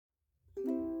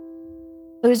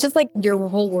It was just like your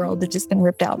whole world had just been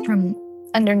ripped out from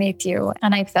underneath you.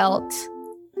 And I felt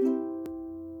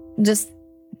just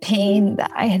pain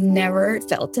that I had never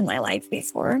felt in my life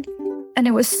before. And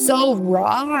it was so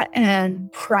raw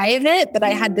and private, but I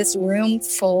had this room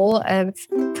full of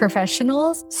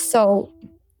professionals. So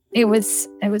it was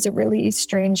a really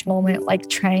strange moment, like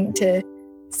trying to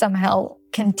somehow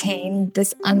contain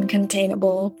this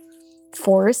uncontainable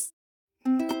force.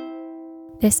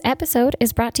 This episode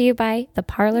is brought to you by The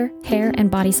Parlor Hair and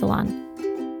Body Salon.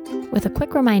 With a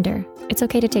quick reminder, it's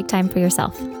okay to take time for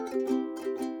yourself.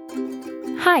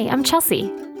 Hi, I'm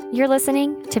Chelsea. You're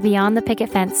listening to Beyond the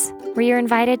Picket Fence, where you're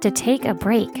invited to take a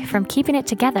break from keeping it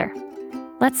together.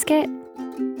 Let's get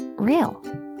real.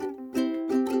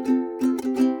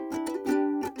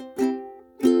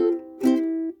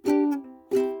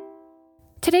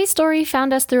 Today's story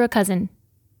found us through a cousin.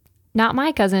 Not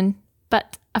my cousin,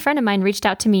 but a friend of mine reached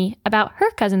out to me about her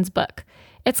cousin's book.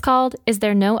 It's called Is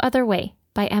There No Other Way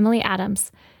by Emily Adams.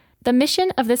 The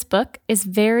mission of this book is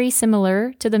very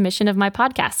similar to the mission of my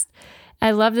podcast.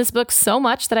 I love this book so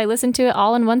much that I listened to it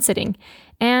all in one sitting,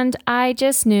 and I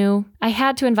just knew I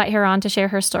had to invite her on to share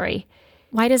her story.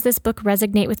 Why does this book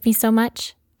resonate with me so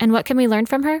much? And what can we learn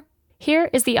from her? Here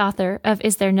is the author of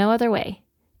Is There No Other Way,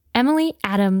 Emily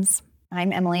Adams.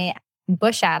 I'm Emily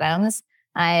Bush Adams.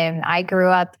 I grew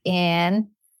up in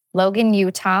Logan,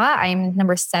 Utah. I'm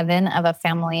number 7 of a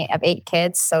family of 8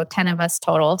 kids, so 10 of us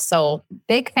total. So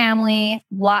big family,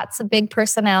 lots of big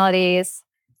personalities,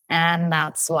 and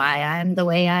that's why I'm the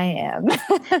way I am.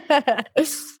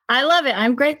 I love it.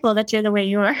 I'm grateful that you're the way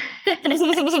you are.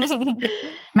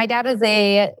 My dad is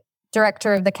a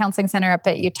director of the counseling center up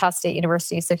at Utah State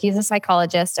University. So he's a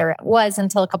psychologist, or was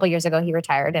until a couple of years ago. He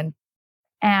retired.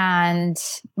 And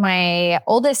my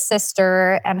oldest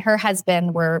sister and her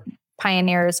husband were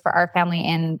pioneers for our family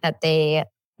in that they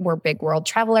were big world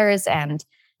travelers, and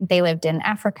they lived in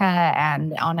Africa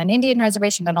and on an Indian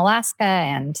reservation in Alaska,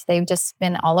 and they've just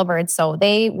been all over. And so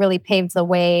they really paved the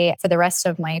way for the rest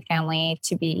of my family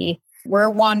to be, we're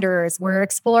wanderers, we're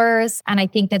explorers. And I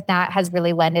think that has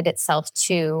really lended itself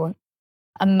to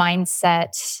a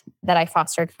mindset that I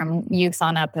fostered from youth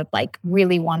on up of like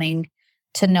really wanting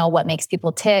to know what makes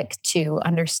people tick, to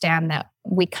understand that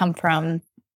we come from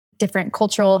different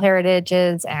cultural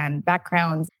heritages and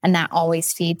backgrounds, and that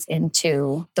always feeds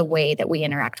into the way that we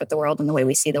interact with the world and the way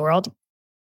we see the world.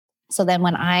 So then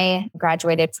when I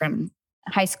graduated from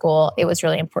high school, it was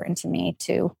really important to me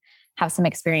to have some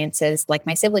experiences like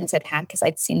my siblings had had, because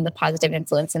I'd seen the positive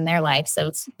influence in their lives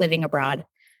of living abroad.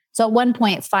 So at one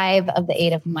point, 5 of the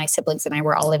 8 of my siblings and I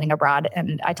were all living abroad,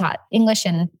 and I taught English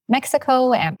in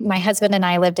Mexico, and my husband and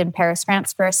I lived in Paris,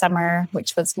 France for a summer,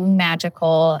 which was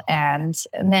magical. And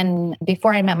then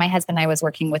before I met my husband, I was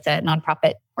working with a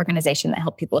nonprofit organization that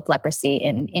helped people with leprosy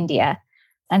in India.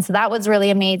 And so that was really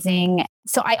amazing.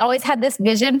 So I always had this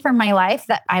vision for my life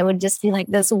that I would just be like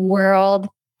this world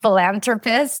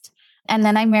philanthropist. And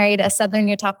then I married a Southern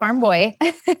Utah farm boy.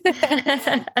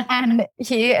 And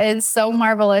he is so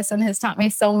marvelous and has taught me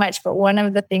so much. But one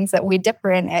of the things that we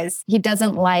differ in is he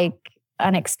doesn't like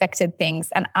unexpected things.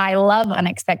 And I love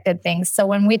unexpected things. So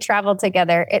when we travel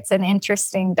together, it's an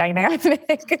interesting dynamic.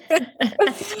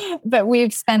 But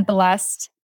we've spent the last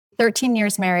 13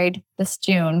 years married this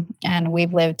June. And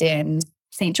we've lived in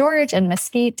St. George and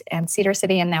Mesquite and Cedar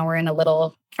City. And now we're in a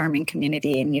little farming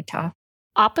community in Utah.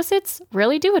 Opposites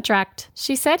really do attract.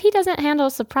 She said he doesn't handle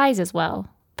surprises well,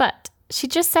 but she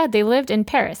just said they lived in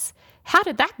Paris. How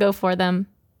did that go for them?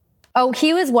 Oh,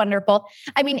 he was wonderful.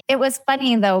 I mean, it was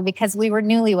funny though, because we were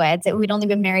newlyweds. We'd only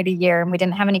been married a year and we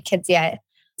didn't have any kids yet.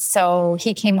 So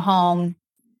he came home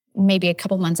maybe a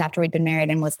couple months after we'd been married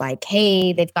and was like,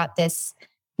 hey, they've got this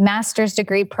master's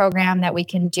degree program that we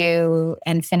can do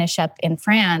and finish up in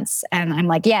France. And I'm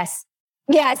like, yes,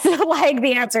 like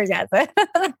the answer is yes.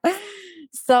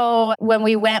 So when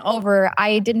we went over,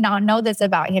 I did not know this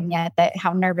about him yet, that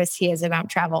how nervous he is about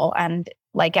travel. And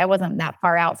like, I wasn't that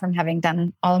far out from having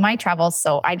done all of my travels.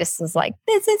 So I just was like,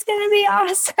 this is going to be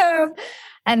awesome.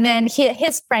 And then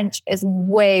his French is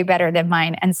way better than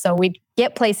mine. And so we'd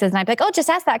get places and I'd be like, oh, just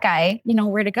ask that guy,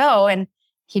 where to go. And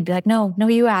he'd be like, no,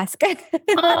 you ask. And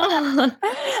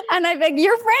I'd be like,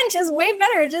 your French is way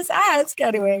better. Just ask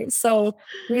anyway. So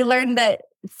we learned that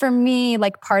for me,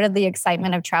 like part of the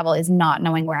excitement of travel is not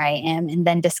knowing where I am and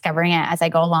then discovering it as I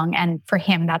go along. And for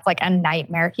him, that's like a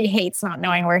nightmare. He hates not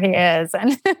knowing where he is.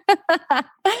 And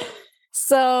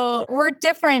so we're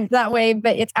different that way,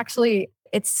 but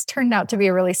it's turned out to be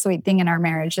a really sweet thing in our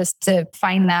marriage, just to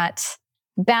find that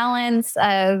balance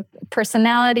of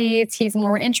personalities. He's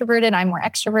more introverted, I'm more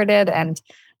extroverted, and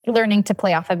learning to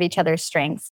play off of each other's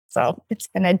strengths. So it's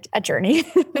been a journey.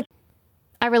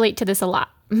 I relate to this a lot.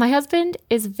 My husband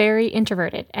is very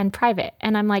introverted and private,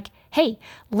 and I'm like, hey,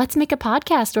 let's make a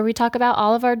podcast where we talk about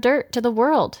all of our dirt to the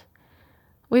world.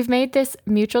 We've made this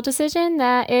mutual decision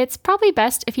that it's probably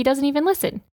best if he doesn't even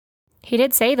listen. He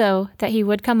did say, though, that he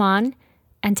would come on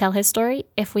and tell his story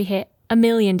if we hit 1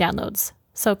 million downloads.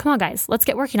 So come on, guys, let's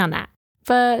get working on that.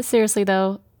 But seriously,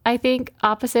 though, I think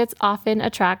opposites often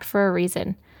attract for a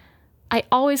reason. I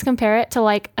always compare it to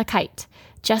like a kite.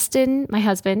 Justin, my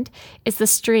husband, is the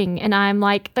string and I'm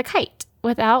like the kite.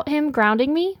 Without him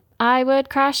grounding me, I would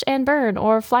crash and burn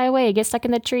or fly away, get stuck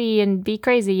in the tree and be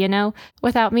crazy, you know?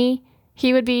 Without me,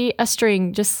 he would be a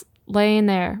string just laying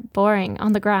there, boring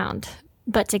on the ground.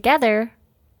 But together,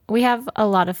 we have a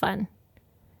lot of fun.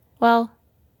 Well,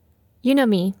 you know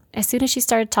me. As soon as she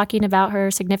started talking about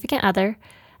her significant other,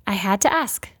 I had to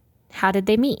ask, how did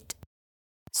they meet?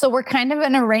 So we're kind of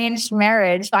an arranged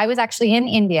marriage. I was actually in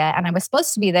India and I was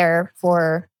supposed to be there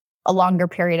for a longer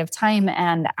period of time.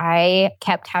 And I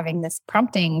kept having this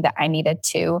prompting that I needed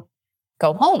to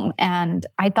go home. And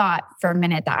I thought for a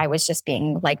minute that I was just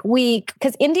being like weak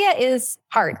because India is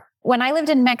hard. When I lived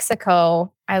in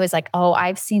Mexico, I was like, oh,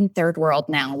 I've seen third world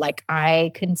now. Like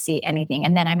I couldn't see anything.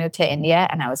 And then I moved to India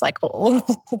and I was like, oh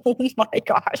my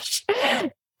gosh.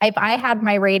 If I had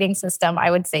my rating system, I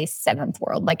would say seventh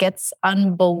world. Like it's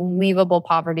unbelievable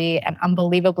poverty and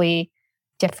unbelievably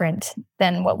different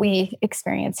than what we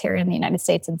experience here in the United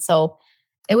States. And so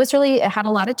it had a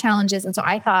lot of challenges. And so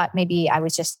I thought maybe I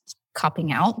was just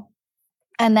copping out.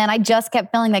 And then I just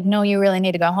kept feeling like, no, you really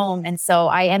need to go home. And so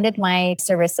I ended my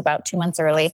service about 2 months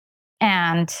early.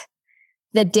 And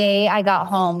the day I got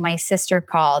home, my sister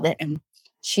called and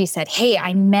she said, hey,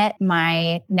 I met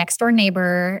my next door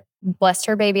neighbor, blessed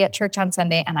her baby at church on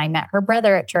Sunday. And I met her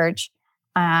brother at church.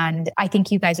 And I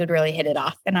think you guys would really hit it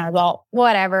off. And I was all,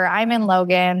 whatever. I'm in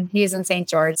Logan. He's in St.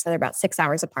 George. So they're about 6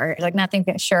 hours apart. Like nothing,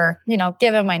 sure.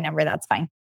 Give him my number. That's fine.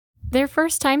 Their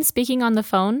first time speaking on the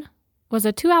phone was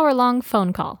a 2-hour-long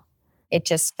phone call. It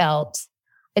just felt,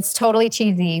 it's totally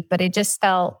cheesy, but it just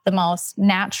felt the most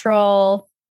natural,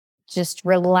 just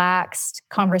relaxed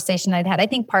conversation I'd had. I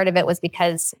think part of it was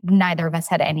because neither of us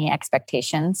had any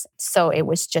expectations. So it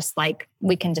was just like,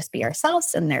 we can just be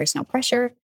ourselves and there's no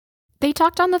pressure. They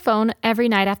talked on the phone every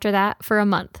night after that for a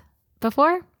month.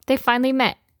 Before, they finally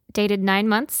met, dated 9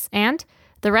 months, and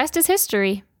the rest is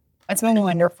history. It's been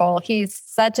wonderful. He's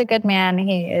such a good man.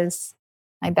 He is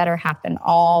my better half in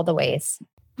all the ways.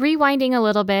 Rewinding a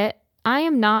little bit, I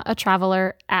am not a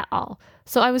traveler at all.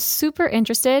 So I was super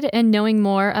interested in knowing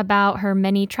more about her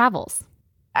many travels.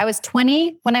 I was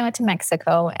 20 when I went to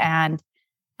Mexico and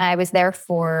I was there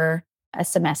for a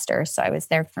semester. So I was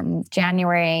there from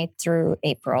January through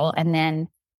April. And then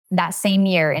that same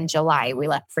year in July, we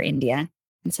left for India.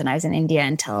 And so I was in India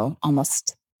until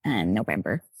almost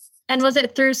November. And was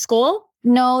it through school?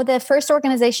 No, the first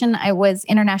organization I was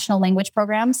international language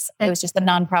programs. It was just a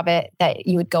nonprofit that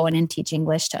you would go in and teach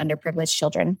English to underprivileged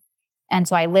children. And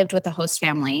so I lived with the host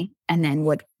family and then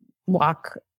would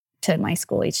walk to my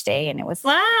school each day. And it was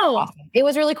awesome. It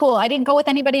was really cool. I didn't go with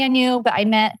anybody I knew, but I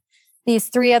met these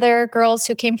 3 other girls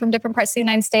who came from different parts of the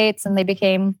United States and they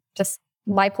became just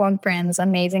lifelong friends,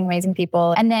 amazing, amazing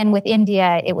people. And then with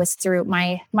India, it was through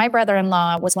my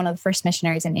brother-in-law was one of the first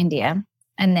missionaries in India.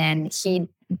 And then he'd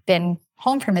been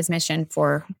home from his mission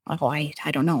for, I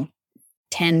don't know,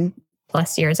 10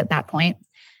 plus years at that point,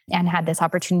 and had this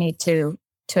opportunity to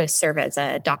serve as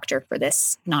a doctor for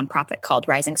this nonprofit called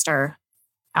Rising Star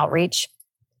Outreach.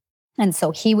 And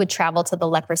so he would travel to the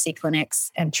leprosy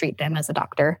clinics and treat them as a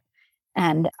doctor.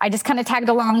 And I just kind of tagged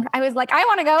along. I was like, I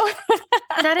want to go.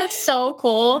 That is so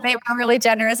cool. They were really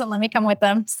generous and let me come with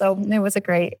them. So it was a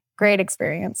great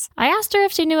experience. I asked her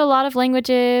if she knew a lot of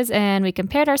languages and we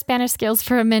compared our Spanish skills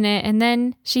for a minute. And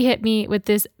then she hit me with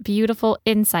this beautiful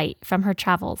insight from her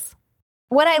travels.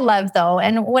 What I love though,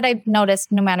 and what I've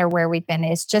noticed no matter where we've been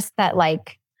is just that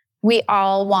like we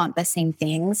all want the same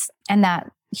things and that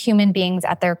human beings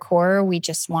at their core, we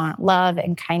just want love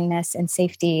and kindness and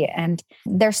safety. And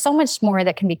there's so much more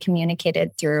that can be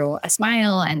communicated through a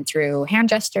smile and through hand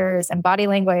gestures and body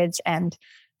language. And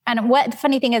what the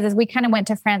funny thing is we kind of went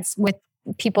to France with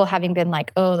people having been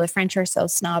like, oh, the French are so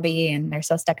snobby and they're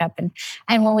so stuck up.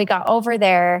 And when we got over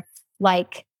there,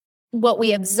 like what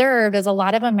we observed is a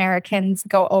lot of Americans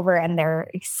go over and they're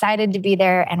excited to be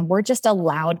there. And we're just a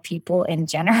loud people in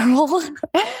general.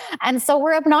 And so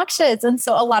we're obnoxious. And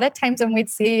so a lot of times when we'd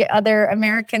see other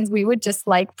Americans, we would just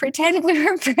like pretend we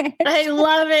were French. I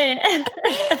love it.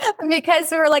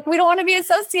 Because we were like, we don't want to be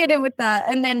associated with that.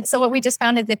 And then, so what we just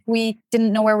found is if we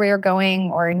didn't know where we were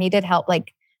going or needed help,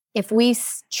 like if we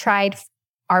tried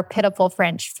our pitiful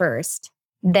French first,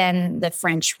 then the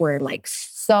French were like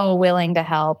so willing to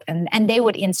help. And they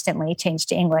would instantly change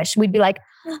to English. We'd be like,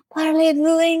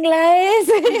 parlez-vous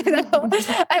English? You know?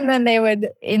 And then they would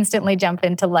instantly jump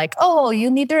into like, oh, you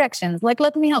need directions. Like,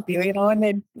 let me help you, you know, and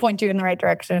they'd point you in the right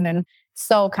direction and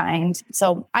so kind.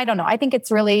 So I don't know. I think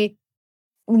it's really,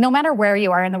 no matter where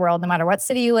you are in the world, no matter what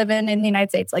city you live in the United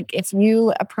States, like if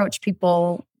you approach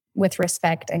people with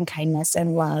respect and kindness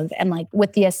and love and like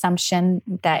with the assumption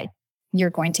that you're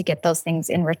going to get those things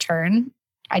in return,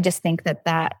 I just think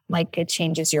that like it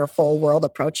changes your whole world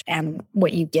approach and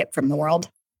what you get from the world.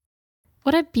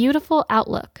 What a beautiful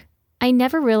outlook. I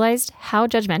never realized how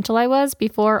judgmental I was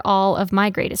before all of my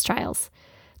greatest trials.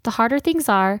 The harder things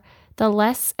are, the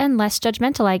less and less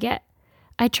judgmental I get.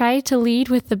 I try to lead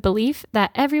with the belief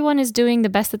that everyone is doing the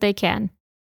best that they can.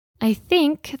 I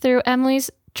think through Emily's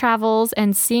travels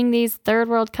and seeing these third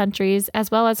world countries,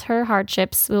 as well as her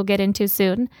hardships we'll get into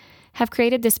soon, have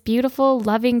created this beautiful,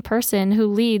 loving person who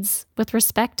leads with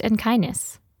respect and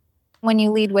kindness. When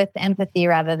you lead with empathy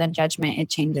rather than judgment, it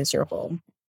changes your whole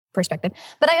perspective.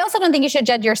 But I also don't think you should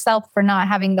judge yourself for not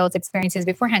having those experiences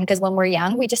beforehand, because when we're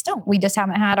young, we just don't. We just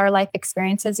haven't had our life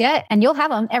experiences yet. And you'll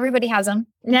have them. Everybody has them.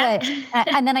 Yeah.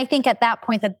 And then I think at that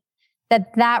point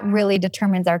that really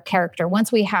determines our character.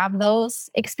 Once we have those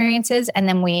experiences, and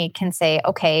then we can say,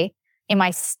 okay, am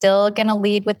I still going to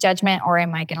lead with judgment or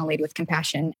am I going to lead with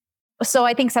compassion? So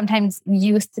I think sometimes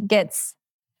youth gets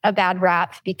a bad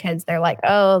rap because they're like,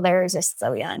 oh, they're just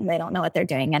so young. They don't know what they're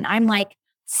doing. And I'm like,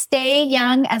 stay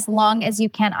young as long as you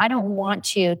can. I don't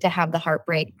want you to have the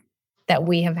heartbreak that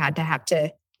we have had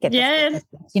to get. Yes,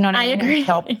 you know what I mean? agree.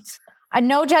 So,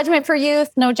 no judgment for youth,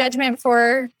 no judgment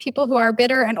for people who are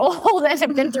bitter and old and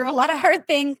have been through a lot of hard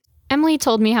things. Emily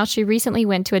told me how she recently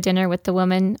went to a dinner with the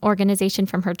women organization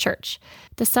from her church.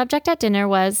 The subject at dinner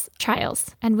was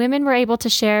trials, and women were able to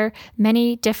share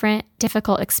many different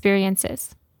difficult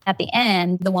experiences. At the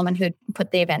end, the woman who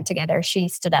put the event together, she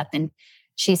stood up and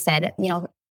she said, you know,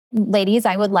 ladies,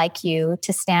 I would like you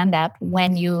to stand up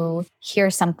when you hear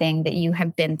something that you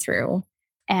have been through.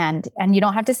 And you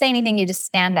don't have to say anything, you just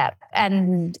stand up.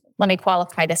 And let me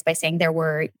qualify this by saying there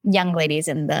were young ladies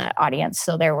in the audience.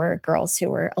 So there were girls who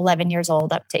were 11 years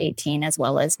old up to 18, as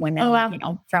well as women, you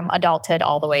know, from adulthood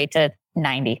all the way to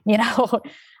 90, you know.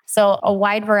 So a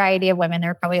wide variety of women.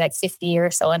 There were probably like 50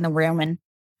 or so in the room. And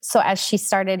so as she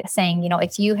started saying, you know,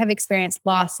 if you have experienced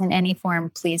loss in any form,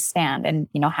 please stand. And,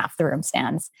 you know, half the room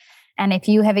stands. And if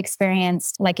you have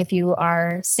experienced, like if you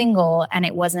are single and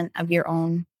it wasn't of your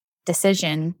own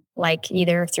decision, like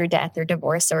either through death or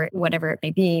divorce or whatever it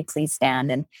may be, please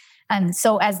stand. And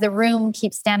so as the room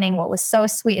keeps standing, what was so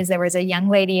sweet is there was a young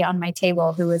lady on my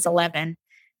table who was 11,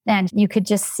 and you could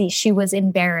just see she was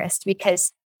embarrassed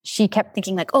because she kept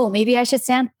thinking like, oh, maybe I should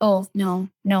stand. Oh, no,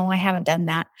 I haven't done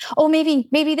that. Oh,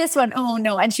 maybe this one. Oh,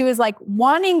 no. And she was like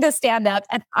wanting to stand up,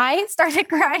 and I started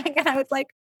crying, and I was like,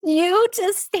 you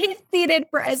just stay seated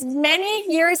for as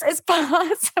many years as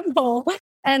possible.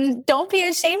 And don't be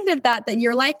ashamed of that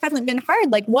your life hasn't been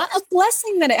hard. Like, what a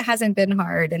blessing that it hasn't been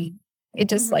hard. And it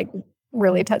just like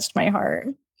really touched my heart.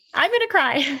 I'm going to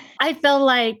cry. I feel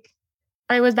like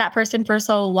I was that person for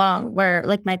so long where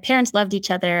like my parents loved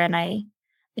each other and I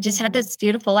just had this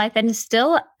beautiful life. And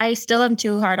I still am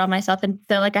too hard on myself and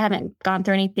feel like I haven't gone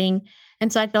through anything.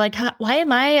 And so I feel like, why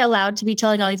am I allowed to be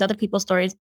telling all these other people's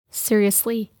stories?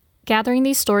 Seriously, gathering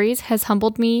these stories has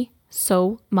humbled me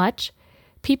so much.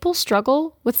 People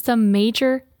struggle with some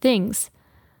major things.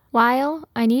 While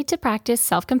I need to practice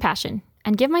self-compassion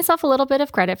and give myself a little bit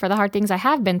of credit for the hard things I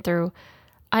have been through,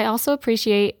 I also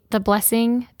appreciate the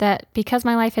blessing that because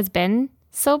my life has been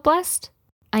so blessed,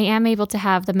 I am able to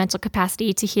have the mental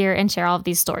capacity to hear and share all of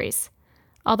these stories.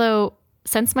 Although,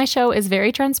 since my show is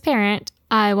very transparent,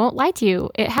 I won't lie to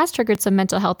you, it has triggered some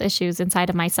mental health issues inside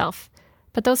of myself.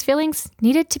 But those feelings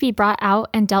needed to be brought out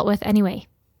and dealt with anyway.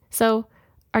 So,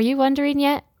 are you wondering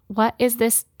yet, what is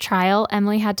this trial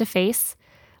Emily had to face?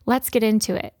 Let's get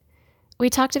into it. We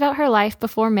talked about her life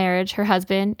before marriage, her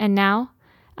husband, and now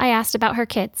I asked about her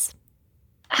kids.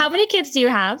 How many kids do you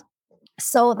have?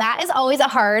 So that is always a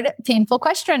hard, painful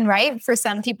question, right? For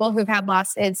some people who've had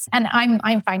losses, and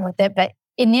I'm fine with it. But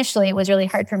initially it was really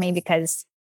hard for me because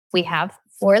we have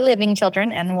 4 living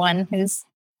children and 1 who's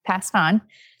passed on.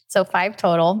 So 5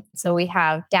 total. So we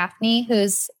have Daphne,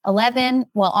 who's 11,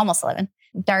 well, almost 11.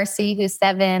 Darcy, who's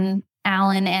 7,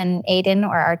 Alan and Aiden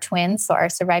are our twins. So our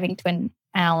surviving twin,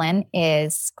 Alan,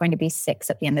 is going to be 6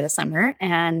 at the end of the summer.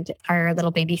 And our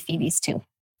little baby Phoebe's 2.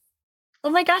 Oh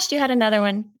my gosh, you had another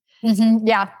one. Mm-hmm.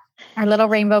 Yeah. Our little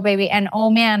rainbow baby. And oh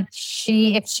man,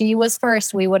 if she was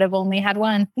first, we would have only had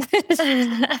 1.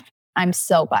 I'm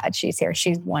so glad she's here.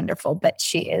 She's wonderful, but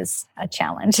she is a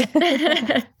challenge.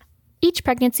 Each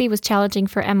pregnancy was challenging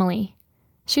for Emily.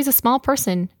 She's a small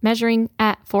person, measuring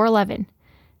at 4'11".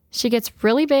 She gets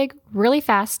really big, really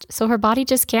fast, so her body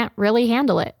just can't really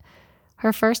handle it.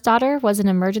 Her first daughter was an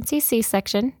emergency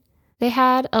C-section. They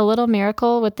had a little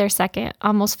miracle with their second.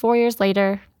 Almost 4 years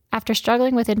later, after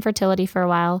struggling with infertility for a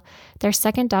while, their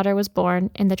second daughter was born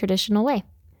in the traditional way.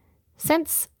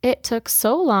 Since it took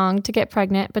so long to get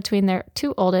pregnant between their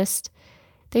two oldest,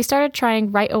 they started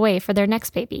trying right away for their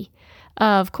next baby.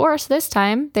 Of course, this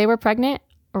time they were pregnant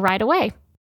right away.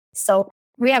 So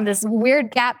we have this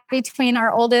weird gap between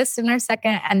our oldest and our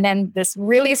second, and then this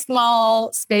really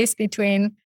small space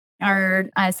between our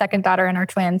second daughter and our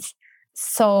twins.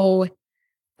 So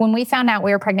when we found out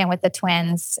we were pregnant with the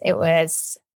twins, it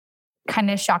was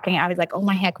kind of shocking. I was like, oh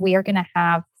my heck, we are going to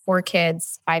have 4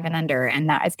 kids, 5 and under, and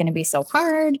that is going to be so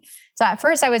hard. So at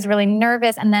first I was really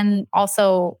nervous. And then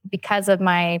also because of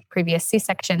my previous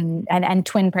C-section and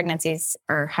twin pregnancies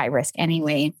are high risk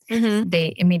anyway,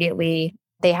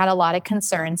 they had a lot of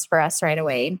concerns for us right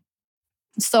away.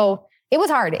 So it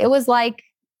was hard. It was like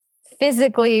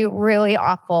physically really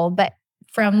awful. But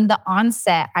from the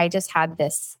onset, I just had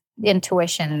this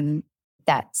intuition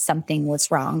that something was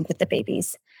wrong with the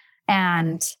babies.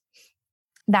 And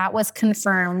that was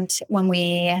confirmed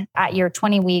when at your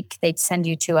 20 week, they'd send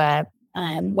you to a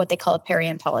what they call a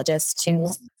periodontologist to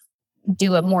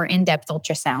do a more in-depth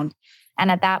ultrasound. And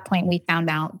at that point, we found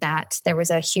out that there was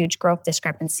a huge growth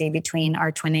discrepancy between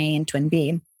our twin A and twin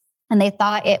B. And they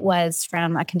thought it was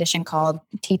from a condition called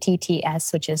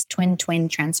TTTS, which is twin-twin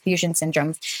transfusion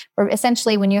syndrome, where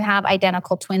essentially when you have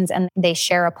identical twins and they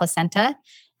share a placenta,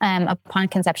 upon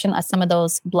conception, some of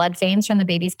those blood veins from the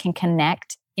babies can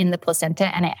connect in the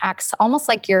placenta, and it acts almost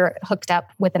like you're hooked up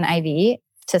with an IV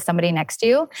to somebody next to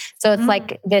you. So it's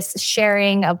like this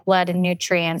sharing of blood and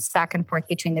nutrients back and forth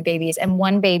between the babies. And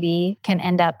one baby can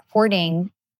end up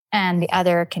hoarding and the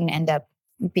other can end up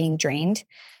being drained.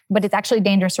 But it's actually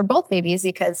dangerous for both babies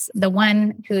because the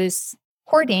one who's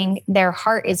hoarding, their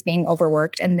heart is being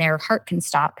overworked and their heart can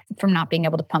stop from not being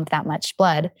able to pump that much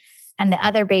blood. And the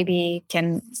other baby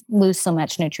can lose so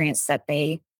much nutrients that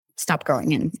they stop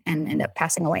growing and end up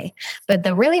passing away. But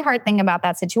the really hard thing about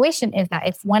that situation is that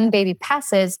if one baby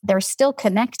passes, they're still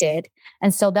connected.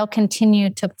 And so they'll continue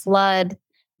to flood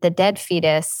the dead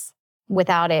fetus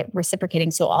without it reciprocating.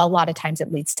 So a lot of times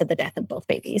it leads to the death of both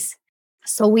babies.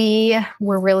 So we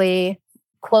were really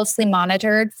closely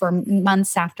monitored for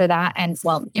months after that. And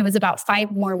well, it was about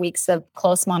 5 more weeks of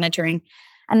close monitoring.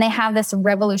 And they have this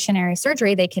revolutionary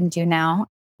surgery they can do now.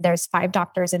 There's 5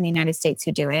 doctors in the United States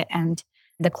who do it. And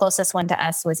the closest one to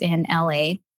us was in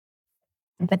LA,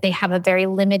 but they have a very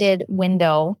limited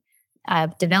window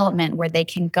of development where they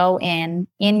can go in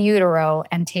utero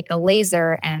and take a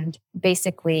laser and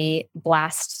basically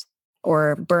blast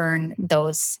or burn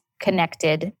those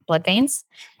connected blood veins.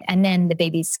 And then the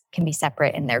babies can be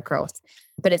separate in their growth.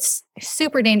 But it's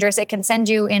super dangerous. It can send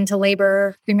you into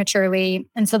labor prematurely.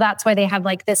 And so that's why they have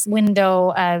like this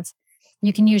window of,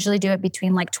 you can usually do it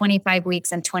between like 25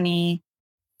 weeks and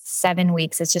 27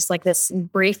 weeks. It's just like this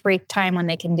brief time when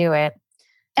they can do it.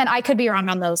 And I could be wrong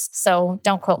on those, so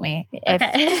don't quote me.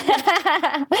 Okay.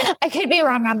 I could be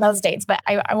wrong on those dates, but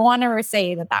I want to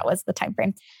say that was the time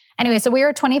frame. Anyway, so we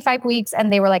were 25 weeks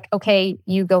and they were like, okay,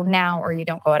 you go now or you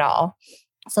don't go at all.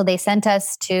 So they sent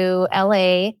us to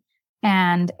LA.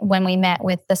 And when we met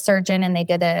with the surgeon and they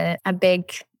did a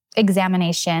big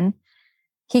examination,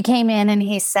 he came in and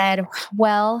he said,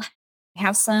 well, I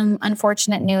have some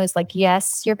unfortunate news. Like,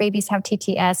 yes, your babies have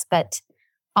TTS, but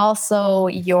also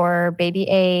your baby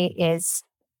A is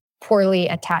poorly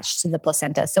attached to the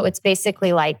placenta. So it's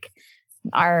basically like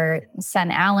our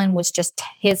son Alan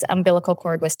his umbilical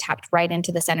cord was tapped right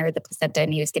into the center of the placenta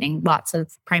and he was getting lots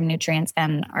of prime nutrients.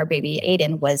 And our baby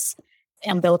Aiden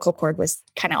umbilical cord was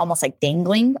kind of almost like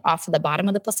dangling off of the bottom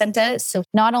of the placenta. So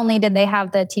not only did they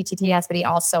have the TTTS, but he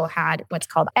also had what's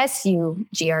called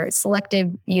SUGR,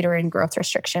 selective uterine growth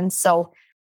restrictions. So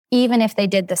even if they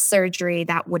did the surgery,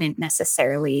 that wouldn't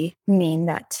necessarily mean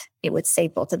that it would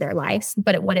save both of their lives.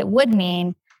 But what it would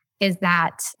mean is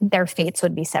that their fates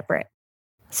would be separate.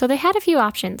 So they had a few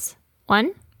options.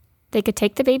 1, they could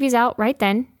take the babies out right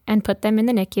then and put them in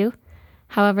the NICU.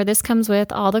 However, this comes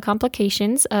with all the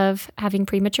complications of having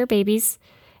premature babies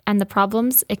and the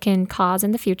problems it can cause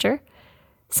in the future.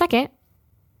 2nd,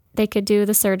 they could do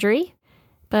the surgery,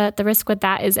 but the risk with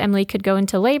that is Emily could go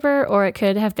into labor or it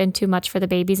could have been too much for the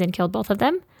babies and killed both of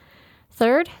them.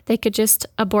 3rd, they could just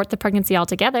abort the pregnancy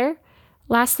altogether.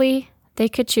 Lastly, they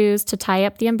could choose to tie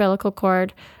up the umbilical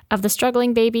cord of the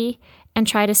struggling baby and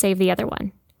try to save the other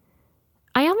one.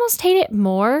 I almost hate it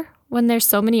more when there's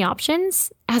so many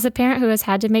options. As a parent who has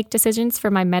had to make decisions for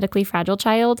my medically fragile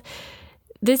child,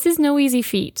 this is no easy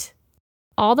feat.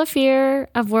 All the fear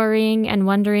of worrying and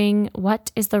wondering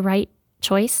what is the right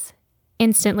choice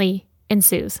instantly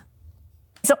ensues.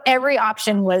 So every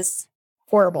option was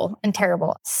horrible and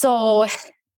terrible. So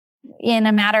in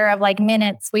a matter of like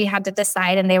minutes, we had to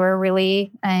decide, and they were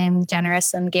really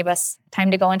generous and gave us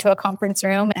time to go into a conference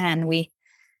room, and we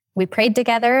prayed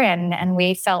together, and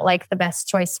we felt like the best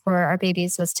choice for our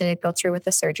babies was to go through with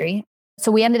the surgery.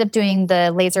 So we ended up doing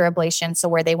the laser ablation. So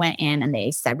where they went in and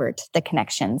they severed the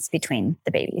connections between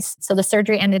the babies. So the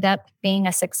surgery ended up being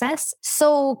a success.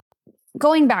 So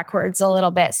going backwards a little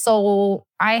bit. So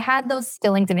I had those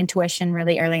feelings of intuition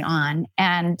really early on.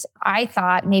 And I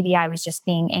thought maybe I was just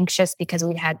being anxious because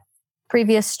we had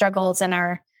previous struggles in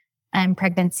our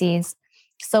pregnancies.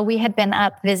 So we had been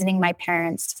up visiting my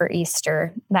parents for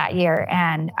Easter that year.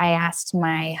 And I asked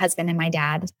my husband and my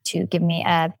dad to give me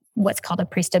what's called a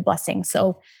priesthood blessing.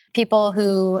 So people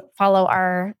who follow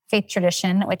our faith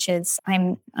tradition, which is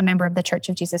I'm a member of the Church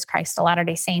of Jesus Christ of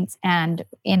Latter-day Saints. And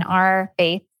in our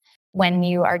faith, when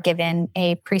you are given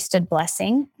a priesthood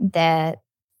blessing, that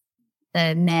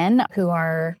the men who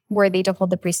are worthy to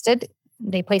hold the priesthood,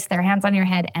 they place their hands on your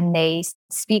head and they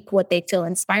speak what they feel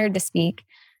inspired to speak,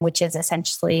 which is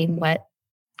essentially what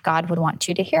God would want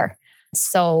you to hear.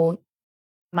 So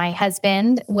my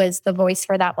husband was the voice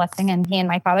for that blessing, and he and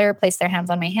my father placed their hands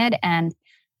on my head, and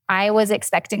I was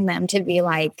expecting them to be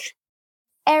like,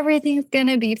 everything's going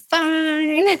to be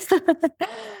fine.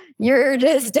 You're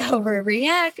just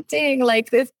overreacting, like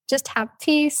this, just have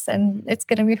peace and it's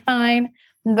going to be fine.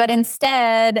 But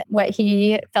instead, what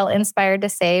he felt inspired to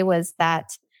say was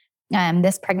that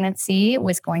this pregnancy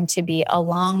was going to be a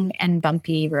long and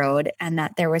bumpy road, and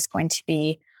that there was going to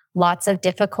be lots of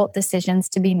difficult decisions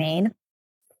to be made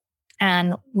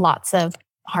and lots of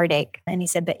heartache. And he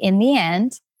said, but in the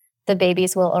end, the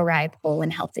babies will arrive whole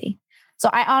and healthy. So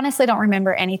I honestly don't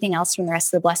remember anything else from the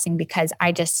rest of the blessing because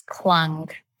I just clung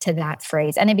to that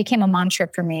phrase. And it became a mantra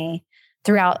for me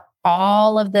throughout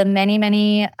all of the many,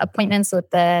 many appointments with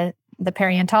the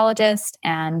periodontologist,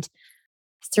 and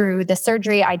through the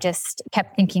surgery. I just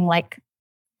kept thinking like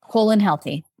whole and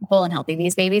healthy, whole and healthy.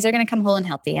 These babies are going to come whole and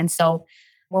healthy. And so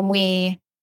when we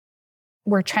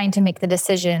were trying to make the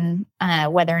decision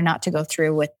whether or not to go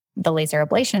through with the laser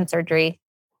ablation surgery,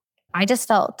 I just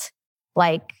felt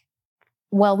like,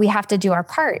 well, we have to do our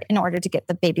part in order to get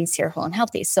the babies here whole and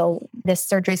healthy. So this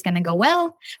surgery is going to go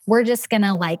well. We're just going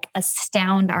to like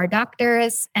astound our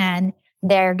doctors, and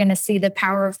they're going to see the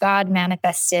power of God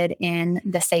manifested in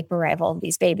the safe arrival of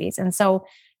these babies. And so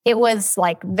it was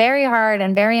like very hard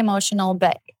and very emotional,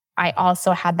 but I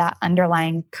also had that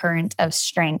underlying current of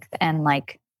strength and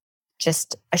like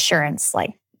just assurance,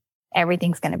 like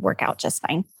everything's going to work out just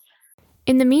fine.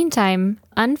 In the meantime,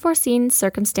 unforeseen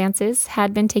circumstances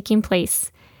had been taking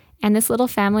place, and this little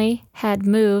family had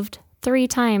moved 3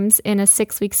 times in a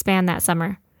 6-week span that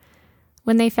summer.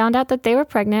 When they found out that they were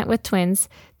pregnant with twins,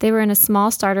 they were in a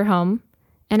small starter home,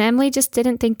 and Emily just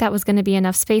didn't think that was going to be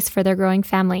enough space for their growing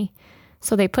family.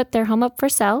 So they put their home up for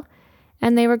sale,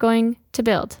 and they were going to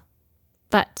build.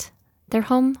 But their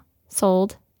home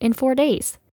sold in 4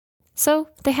 days. So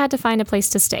they had to find a place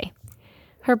to stay.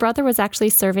 Her brother was actually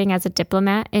serving as a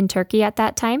diplomat in Turkey at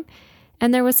that time,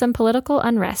 and there was some political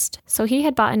unrest, so he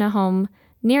had bought in a home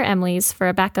near Emily's for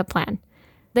a backup plan.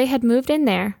 They had moved in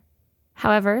there.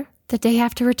 However, the day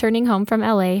after returning home from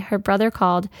LA, her brother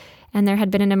called, and there had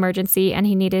been an emergency, and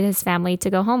he needed his family to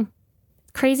go home.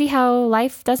 Crazy how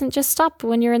life doesn't just stop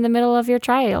when you're in the middle of your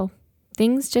trial.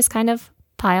 Things just kind of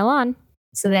pile on.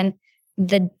 So then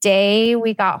the day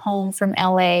we got home from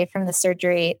LA from the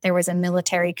surgery, there was a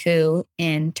military coup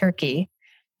in Turkey.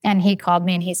 And he called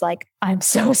me and he's like, I'm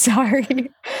so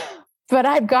sorry, but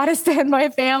I've got to send my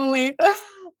family.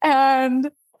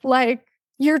 And like,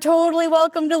 you're totally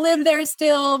welcome to live there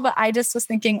still. But I just was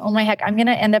thinking, oh my heck, I'm going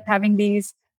to end up having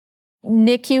these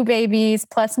NICU babies,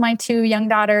 plus my 2 young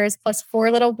daughters, plus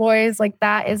 4 little boys. Like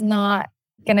that is not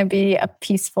going to be a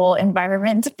peaceful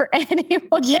environment for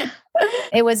anyone. Yeah.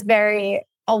 It was a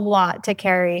lot to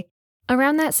carry.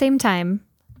 Around that same time,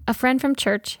 a friend from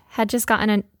church had just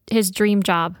gotten his dream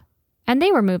job, and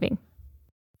they were moving.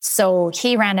 So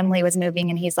he randomly was moving,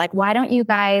 and he's like, why don't you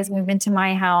guys move into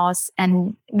my house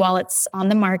and while it's on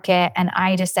the market? And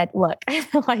I just said, look,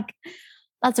 like,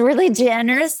 that's really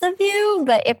generous of you,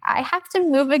 but if I have to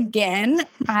move again,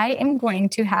 I am going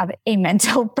to have a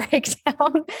mental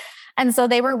breakdown. And so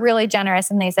they were really generous,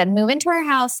 and they said, move into our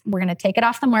house. We're going to take it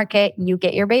off the market. You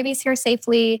get your babies here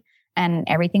safely, and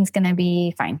everything's going to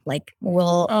be fine. Like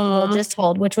we'll just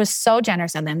hold, which was so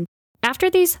generous of them. After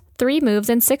these 3 moves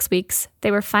in 6 weeks,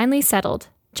 they were finally settled,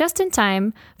 just in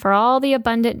time for all the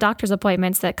abundant doctor's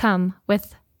appointments that come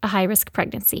with a high-risk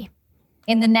pregnancy.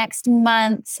 In the next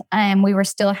month, we were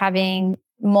still having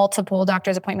multiple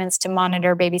doctor's appointments to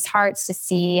monitor babies' hearts to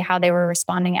see how they were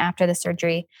responding after the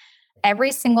surgery.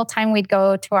 Every single time we'd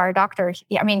go to our doctor,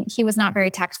 he was not very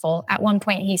tactful. At one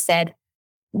point, he said,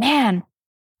 "Man,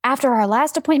 after our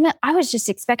last appointment, I was just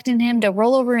expecting him to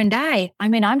roll over and die.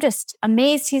 I'm just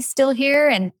amazed he's still here."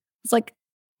 And it's like,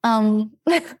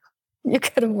 you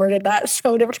could have worded that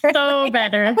so different. So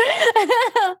better.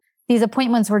 These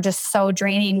appointments were just so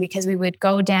draining because we would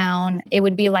go down. It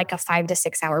would be like a 5 to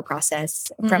 6 hour process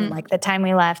from like the time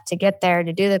we left to get there,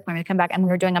 to do the appointment, come back. And we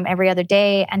were doing them every other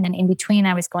day. And then in between,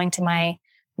 I was going to my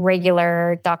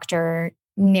regular doctor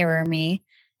nearer me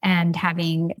and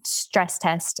having stress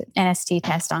test, NST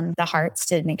test on the hearts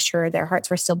to make sure their hearts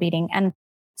were still beating. And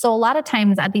so a lot of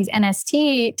times at these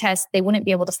NST tests, they wouldn't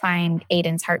be able to find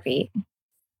Aiden's heartbeat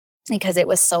because it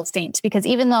was so faint. Because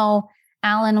even though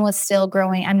Alan was still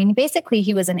growing, basically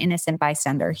he was an innocent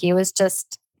bystander. He was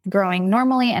just growing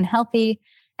normally and healthy,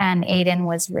 and Aiden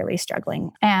was really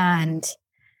struggling. And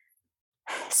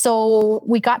so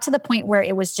we got to the point where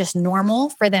it was just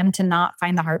normal for them to not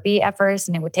find the heartbeat at first.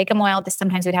 And it would take them a while.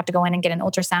 Sometimes we'd have to go in and get an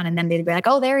ultrasound, and then they'd be like,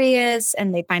 "Oh, there he is."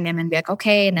 And they'd find him and be like,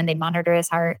 "Okay." And then they'd monitor his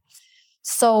heart.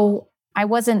 So I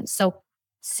wasn't so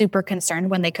super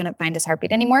concerned when they couldn't find his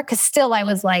heartbeat anymore, because still I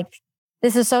was like,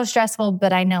 this is so stressful,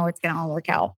 but I know it's going to all work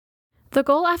out. The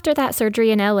goal after that surgery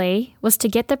in LA was to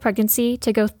get the pregnancy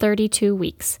to go 32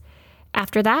 weeks.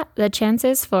 After that, the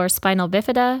chances for spinal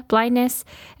bifida, blindness,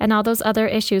 and all those other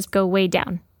issues go way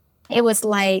down. It was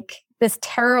like this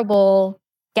terrible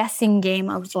guessing game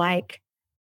of like,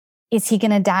 is he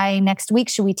going to die next week?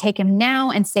 Should we take him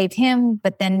now and save him,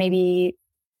 but then maybe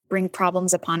bring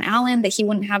problems upon Alan that he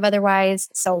wouldn't have otherwise?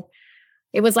 So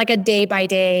it was like a day by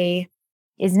day,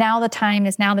 is now the time,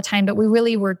 but we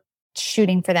really were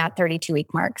shooting for that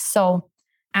 32-week mark. So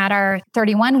at our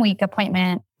 31-week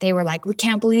appointment, they were like, "We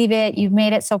can't believe it. You've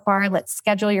made it so far. Let's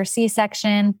schedule your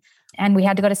C-section." And we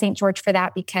had to go to St. George for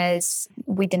that because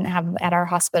we didn't have at our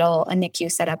hospital a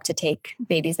NICU set up to take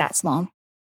babies that small.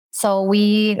 So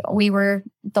we were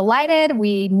delighted.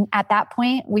 At that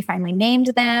point, we finally named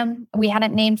them. We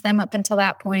hadn't named them up until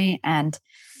that point. And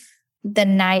the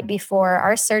night before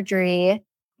our surgery,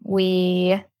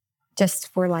 we just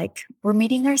were like, "We're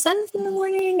meeting our sons in the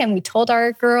morning." And we told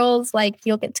our girls, like,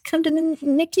 "You'll get to come to the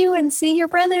NICU and see your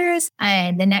brothers."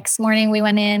 And the next morning we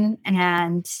went in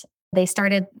and they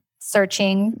started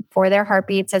searching for their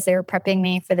heartbeats as they were prepping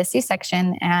me for the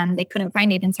C-section, and they couldn't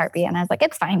find Aiden's heartbeat. And I was like,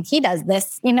 "It's fine. He does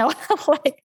this,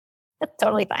 like, it's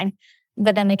totally fine."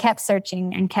 But then they kept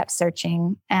searching.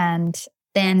 And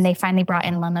then they finally brought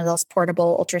in one of those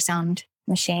portable ultrasound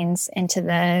machines into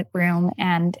the room.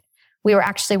 And we were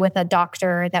actually with a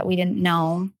doctor that we didn't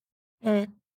know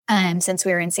since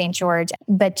we were in St. George.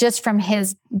 But just from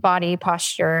his body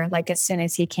posture, like as soon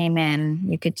as he came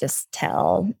in, you could just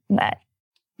tell that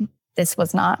this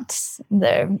was not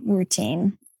the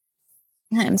routine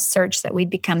search that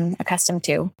we'd become accustomed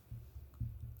to.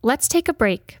 Let's take a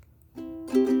break.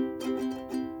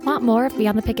 Want more of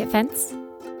Beyond the Picket Fence?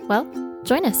 Well,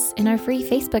 join us in our free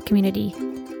Facebook community.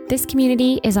 This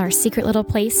community is our secret little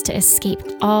place to escape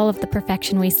all of the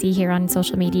perfection we see here on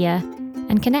social media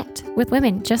and connect with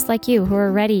women just like you who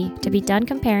are ready to be done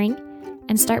comparing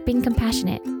and start being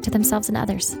compassionate to themselves and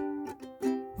others.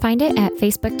 Find it at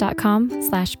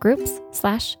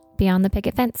facebook.com/groups/Beyond the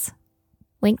Picket Fence.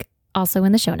 Link also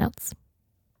in the show notes.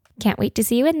 Can't wait to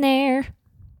see you in there.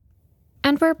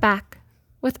 And we're back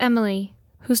with Emily,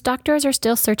 whose doctors are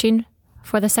still searching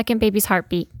for the second baby's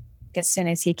heartbeat. As soon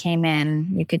as he came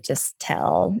in, you could just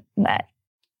tell that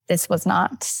this was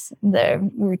not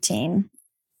the routine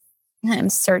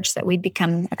search that we'd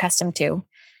become accustomed to.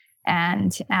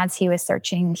 And as he was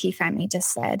searching, he finally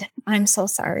just said, "I'm so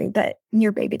sorry, but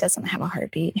your baby doesn't have a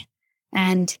heartbeat."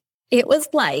 And it was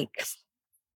like,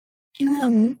 I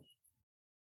don't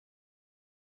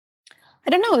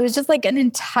know, it was just like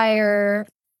your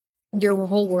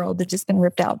whole world had just been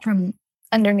ripped out from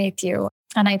underneath you.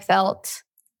 And I felt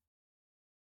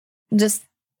just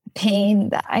pain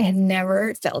that I had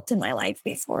never felt in my life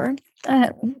before.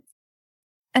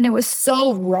 And it was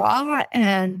so raw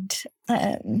and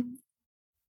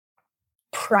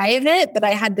private, but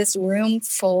I had this room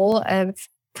full of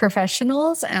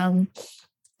professionals.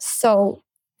 So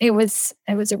it was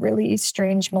a really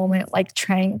strange moment, like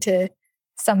trying to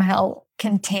somehow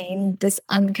contain this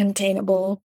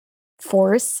uncontainable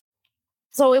force.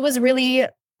 So it was really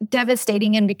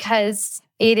devastating. And because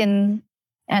Aiden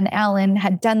and Alan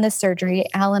had done the surgery,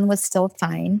 Alan was still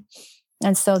fine.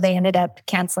 And so they ended up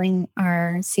canceling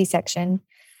our C-section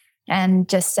and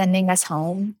just sending us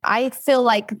home. I feel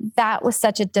like that was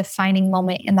such a defining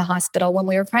moment in the hospital when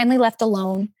we were finally left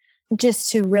alone,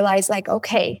 just to realize like,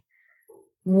 okay,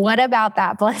 what about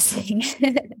that blessing?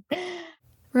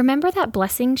 Remember that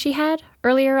blessing she had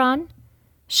earlier on?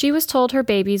 She was told her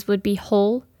babies would be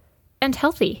whole and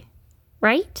healthy,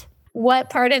 right? What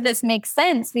part of this makes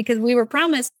sense? Because we were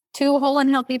promised 2 whole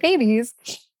and healthy babies.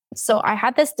 So I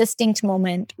had this distinct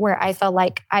moment where I felt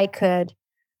like I could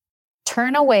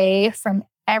turn away from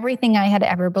everything I had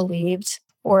ever believed,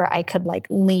 or I could like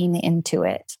lean into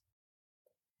it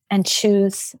and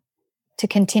choose to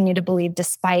continue to believe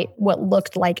despite what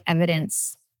looked like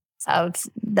evidence of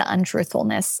the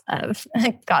untruthfulness of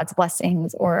God's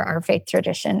blessings or our faith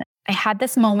tradition. I had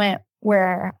this moment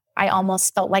where I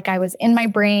almost felt like I was in my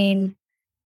brain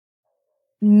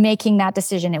making that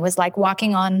decision. It was like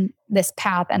walking on this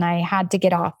path and I had to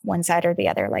get off one side or the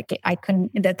other. Like I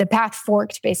couldn't, the path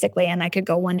forked basically, and I could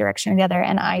go one direction or the other.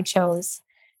 And I chose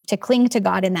to cling to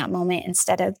God in that moment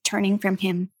instead of turning from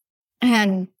him.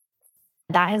 And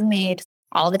that has made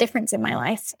all the difference in my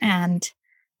life. And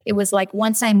it was like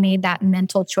once I made that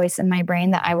mental choice in my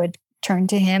brain that I would turn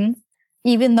to him,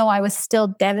 even though I was still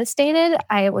devastated,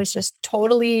 I was just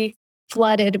totally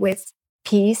flooded with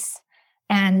peace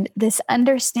and this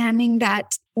understanding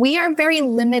that we are very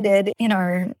limited in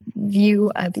our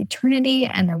view of eternity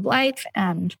and of life.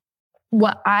 And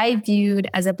what I viewed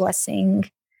as a blessing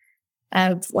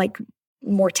of like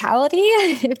mortality,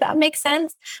 if that makes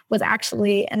sense, was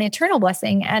actually an eternal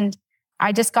blessing. And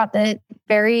I just got the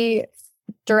very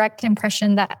direct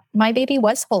impression that my baby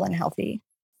was whole and healthy.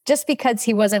 Just because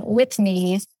he wasn't with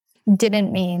me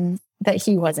didn't mean that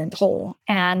he wasn't whole.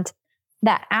 And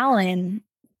that Alan,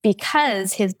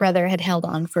 because his brother had held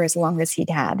on for as long as he'd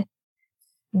had,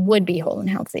 would be whole and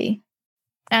healthy.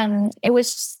 And it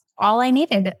was all I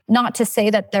needed. Not to say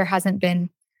that there hasn't been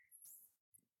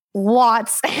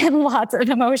lots and lots of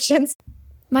emotions.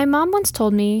 My mom once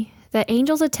told me that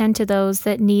angels attend to those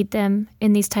that need them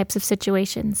in these types of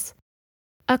situations.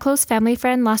 A close family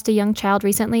friend lost a young child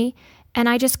recently, and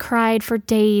I just cried for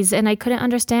days, and I couldn't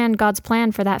understand God's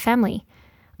plan for that family.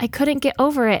 I couldn't get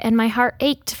over it, and my heart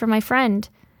ached for my friend.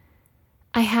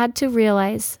 I had to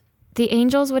realize the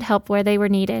angels would help where they were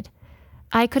needed.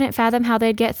 I couldn't fathom how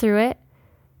they'd get through it,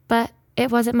 but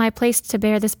it wasn't my place to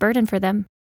bear this burden for them.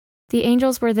 The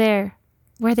angels were there,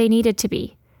 where they needed to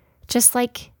be, just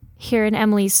like here in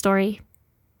Emily's story.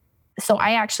 So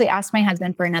I actually asked my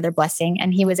husband for another blessing,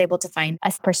 and he was able to find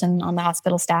a person on the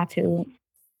hospital staff who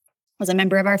was a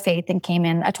member of our faith and came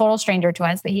in, a total stranger to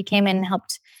us, but he came in and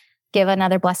helped give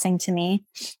another blessing to me.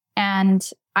 And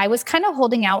I was kind of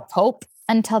holding out hope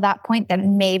until that point that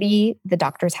maybe the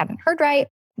doctors hadn't heard right.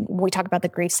 We talk about the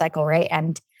grief cycle, right?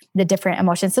 And the different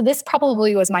emotions. So this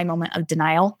probably was my moment of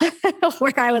denial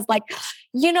where I was like,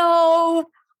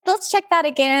 let's check that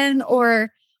again.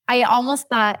 Or I almost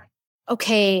thought,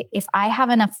 okay, if I have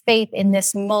enough faith in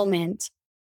this moment,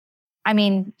 I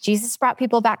mean, Jesus brought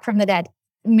people back from the dead.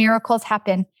 Miracles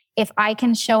happen. If I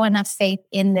can show enough faith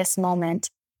in this moment,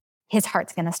 his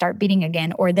heart's going to start beating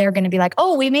again, or they're going to be like,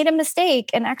 oh, we made a mistake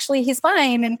and actually he's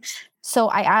fine. And so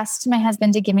I asked my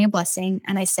husband to give me a blessing.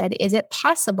 And I said, is it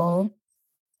possible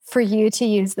for you to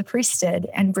use the priesthood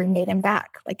and bring Aiden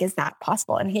back? Like, is that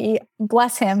possible? And he,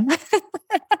 bless him,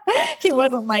 he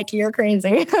wasn't like, you're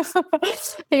crazy.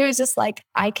 He was just like,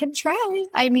 I can try.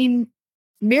 I mean,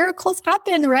 miracles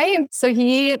happen, right? So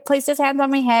he placed his hands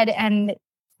on my head and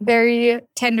very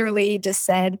tenderly just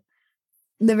said,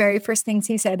 the very first things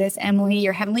he said is, Emily,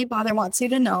 your Heavenly Father wants you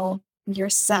to know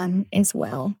your son is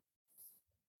well.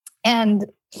 And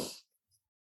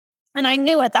I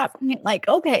knew at that point, like,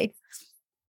 okay,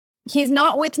 he's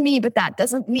not with me, but that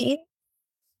doesn't mean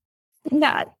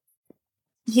that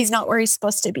he's not where he's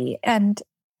supposed to be. And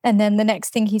then the next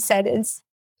thing he said is,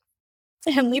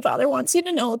 Heavenly Father wants you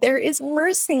to know there is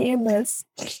mercy in this.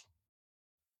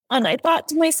 And I thought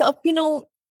to myself,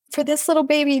 for this little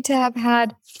baby to have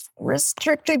had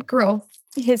restricted growth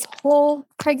his whole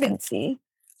pregnancy,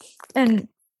 and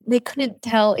they couldn't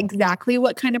tell exactly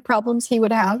what kind of problems he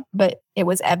would have, but it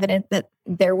was evident that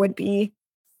there would be,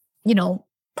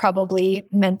 probably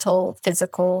mental,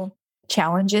 physical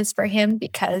challenges for him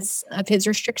because of his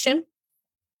restriction.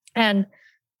 And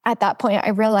at that point, I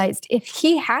realized if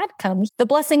he had come, the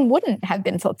blessing wouldn't have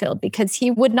been fulfilled because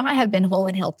he would not have been whole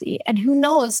and healthy. And who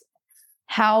knows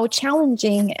how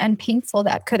challenging and painful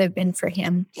that could have been for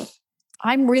him.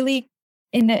 I'm really,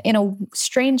 in a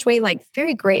strange way, like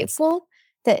very grateful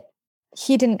that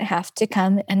he didn't have to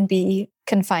come and be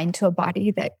confined to a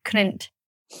body that couldn't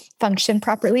function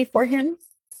properly for him.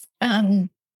 And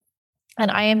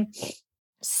I am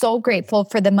so grateful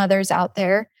for the mothers out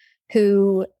there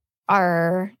who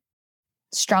are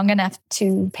strong enough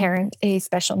to parent a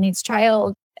special needs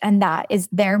child. And that is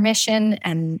their mission,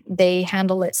 and they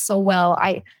handle it so well.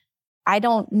 I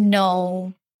don't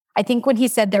know. I think when he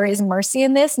said there is mercy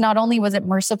in this, not only was it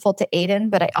merciful to Aiden,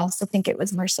 but I also think it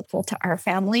was merciful to our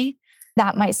family.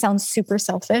 That might sound super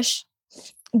selfish,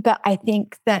 but I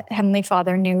think that Heavenly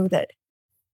Father knew that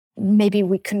maybe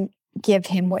we couldn't give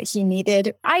him what he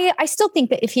needed. I still think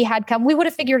that if he had come, we would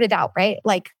have figured it out, right?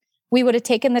 Like, we would have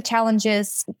taken the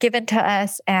challenges given to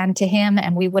us and to him,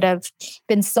 and we would have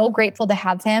been so grateful to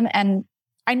have him. And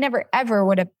I never, ever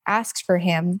would have asked for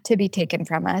him to be taken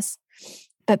from us.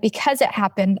 But because it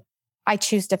happened, I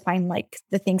choose to find like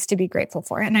the things to be grateful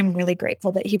for. And I'm really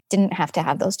grateful that he didn't have to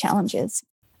have those challenges.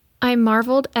 I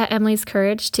marveled at Emily's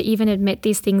courage to even admit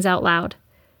these things out loud.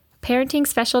 Parenting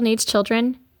special needs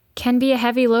children can be a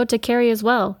heavy load to carry as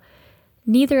well.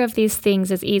 Neither of these things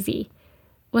is easy.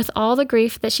 With all the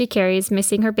grief that she carries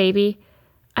missing her baby,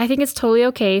 I think it's totally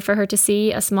okay for her to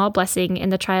see a small blessing in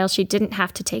the trials she didn't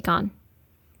have to take on.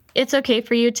 It's okay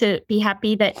for you to be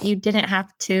happy that you didn't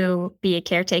have to be a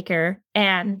caretaker.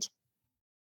 And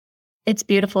it's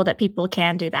beautiful that people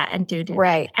can do that and do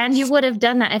right. That. And you would have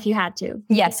done that if you had to.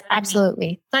 Yes,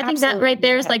 absolutely. So I think that right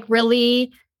there is like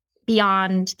really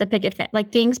beyond the picket fence,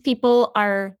 like things people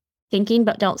are thinking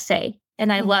but don't say.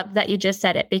 And I love that you just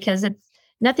said it, because it's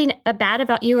nothing bad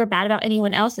about you or bad about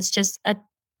anyone else. It's just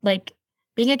like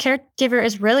being a caregiver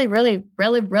is really, really,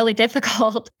 really, really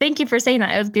difficult. Thank you for saying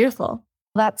that. It was beautiful.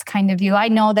 That's kind of you. I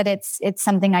know that it's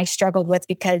something I struggled with,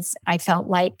 because I felt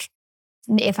like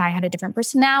if I had a different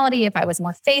personality, if I was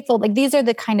more faithful, like these are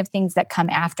the kind of things that come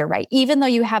after, right? Even though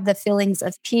you have the feelings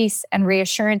of peace and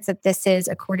reassurance that this is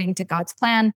according to God's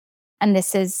plan and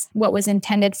this is what was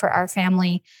intended for our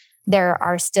family, there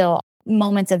are still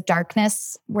moments of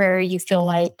darkness where you feel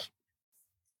like,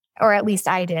 or at least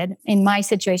I did, in my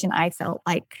situation, I felt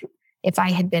like if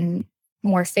I had been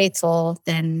more faithful,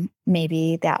 then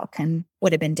maybe the outcome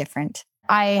would have been different.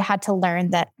 I had to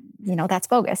learn that, that's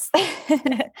bogus.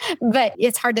 But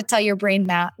it's hard to tell your brain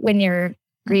that when you're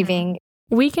grieving.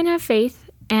 We can have faith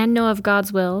and know of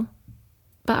God's will,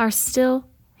 but are still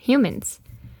humans.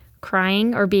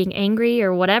 Crying or being angry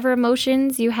or whatever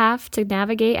emotions you have to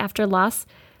navigate after loss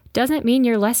doesn't mean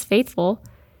you're less faithful.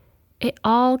 It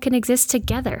all can exist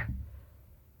together.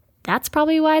 That's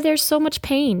probably why there's so much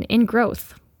pain in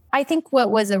growth. I think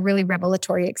what was a really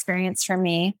revelatory experience for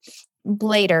me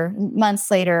months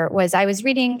later, was I was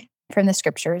reading from the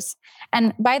scriptures.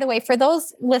 And by the way, for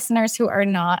those listeners who are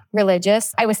not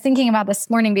religious, I was thinking about this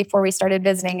morning before we started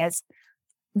visiting, is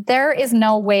there is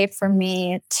no way for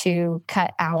me to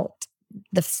cut out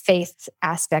the faith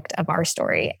aspect of our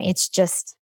story. It's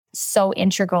just so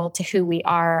integral to who we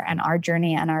are and our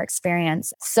journey and our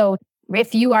experience. So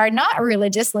if you are not a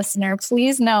religious listener,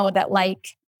 please know that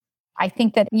I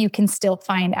think that you can still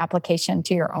find application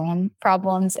to your own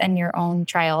problems and your own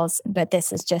trials, but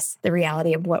this is just the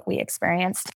reality of what we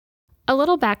experienced. A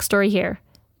little backstory here.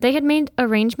 They had made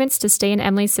arrangements to stay in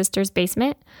Emily's sister's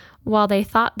basement while they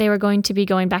thought they were going to be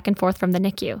going back and forth from the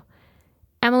NICU.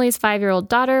 Emily's 5-year-old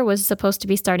daughter was supposed to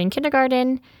be starting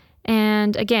kindergarten.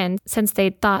 And again, since they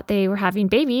thought they were having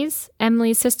babies,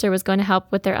 Emily's sister was going to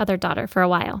help with their other daughter for a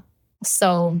while.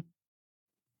 So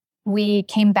we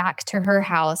came back to her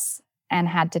house and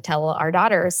had to tell our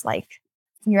daughters,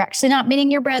 you're actually not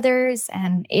meeting your brothers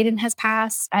and Aiden has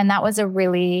passed. And that was a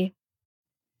really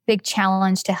big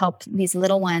challenge to help these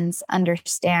little ones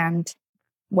understand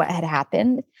what had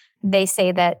happened. They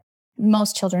say that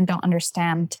most children don't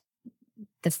understand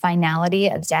the finality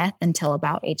of death until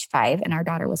about age 5, and our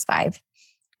daughter was 5.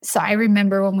 So I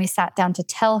remember when we sat down to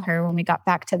tell her, when we got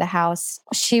back to the house,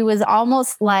 she was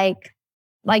almost like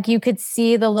you could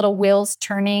see the little wheels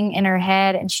turning in her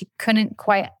head, and she couldn't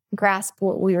quite grasp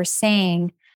what we were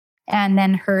saying. And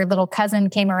then her little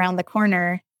cousin came around the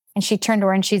corner and she turned to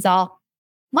her and she's all,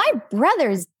 "My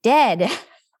brother's dead."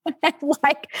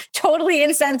 Totally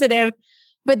insensitive.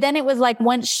 But then it was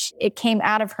once it came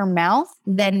out of her mouth,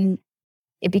 then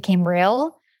it became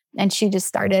real. And she just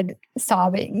started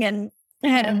sobbing.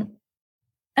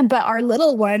 But our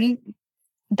little one,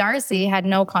 Darcy, had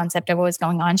no concept of what was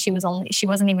going on. She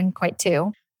wasn't even quite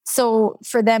 2. So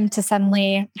for them to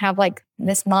suddenly have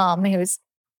this mom who's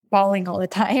bawling all the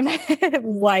time,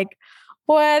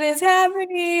 what is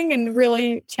happening? And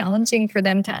really challenging for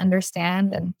them to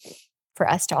understand and for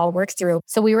us to all work through.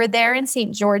 So we were there in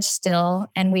St. George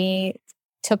still, and we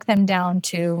took them down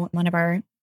to one of our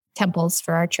temples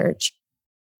for our church.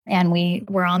 And we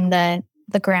were on the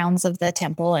grounds of the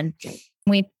temple, and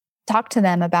we talked to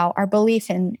them about our belief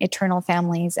in eternal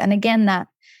families. And again, that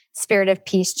spirit of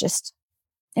peace just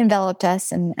enveloped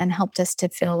us and helped us to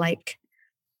feel like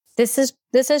this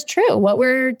is true. What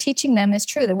we're teaching them is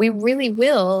true, that we really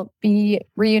will be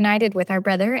reunited with our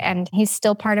brother, and he's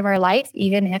still part of our life,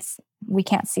 even if we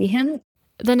can't see him.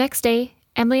 The next day,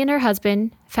 Emily and her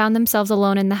husband found themselves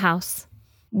alone in the house.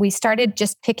 We started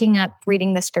just picking up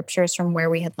reading the scriptures from where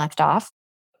we had left off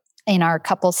in our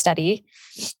couple study.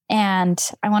 And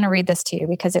I want to read this to you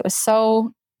because it was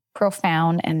so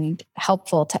profound and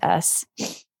helpful to us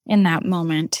in that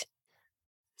moment.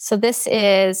 So this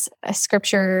is a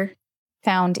scripture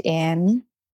found in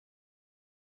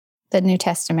the New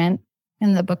Testament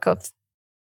in the book of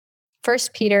 1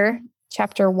 Peter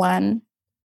chapter 1,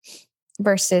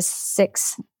 verses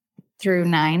 6 through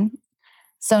 9.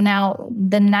 So now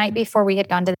the night before we had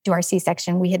gone to do our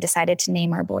C-section, we had decided to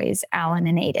name our boys Alan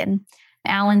and Aiden.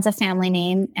 Alan's a family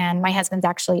name, and my husband's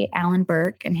actually Alan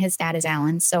Burke, and his dad is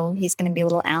Alan. So he's going to be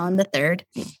little Alan the third.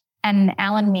 And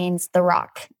Alan means the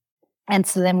rock. And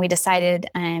so then we decided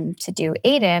to do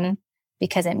Aiden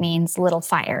because it means little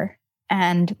fire.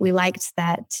 And we liked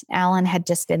that Alan had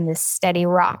just been this steady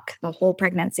rock the whole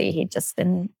pregnancy. He'd just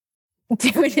been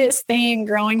doing his thing,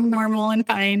 growing normal and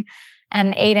fine.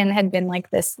 And Aiden had been like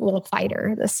this little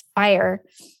fighter, this fire.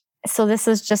 So this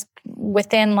is just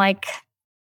within like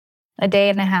a day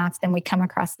and a half, then we come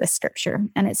across this scripture.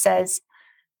 And it says,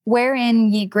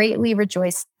 "Wherein ye greatly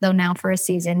rejoice, though now for a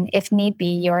season, if need be,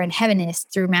 you are in heaviness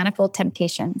through manifold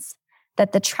temptations,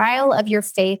 that the trial of your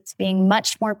faith, being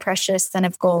much more precious than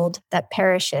of gold that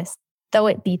perisheth, though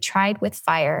it be tried with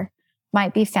fire,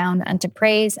 might be found unto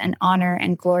praise and honor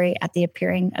and glory at the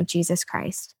appearing of Jesus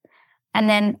Christ." And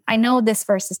then I know this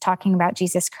verse is talking about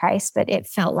Jesus Christ, but it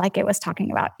felt like it was talking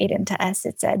about Aiden to us.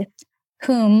 It said,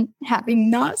 "Whom having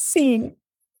not seen,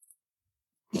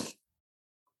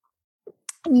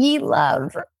 ye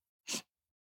love,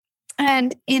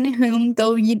 and in whom,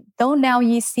 though now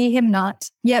ye see him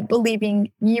not, yet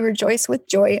believing, ye rejoice with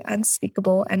joy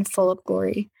unspeakable and full of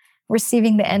glory,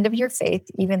 receiving the end of your faith,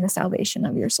 even the salvation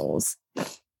of your souls."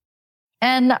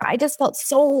 And I just felt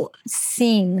so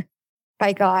seen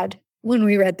by God when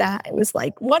we read that. It was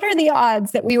like, what are the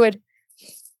odds that we would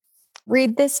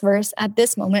read this verse at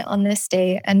this moment on this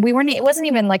day? And it wasn't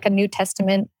even like a New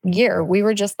Testament year. We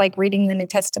were just like reading the New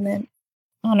Testament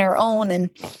on our own.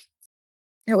 And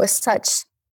it was such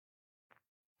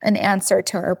an answer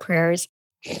to our prayers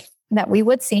that we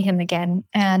would see him again.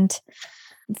 And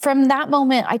from that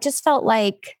moment, I just felt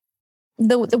like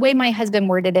the way my husband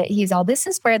worded it, this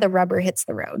is where the rubber hits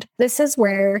the road. This is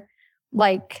where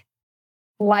like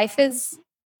life is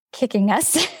kicking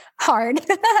us hard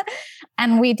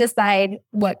and we decide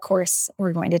what course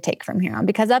we're going to take from here on.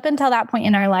 Because up until that point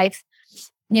in our life,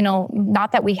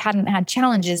 not that we hadn't had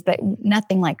challenges, but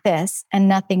nothing like this and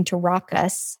nothing to rock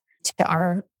us to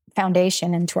our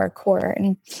foundation and to our core.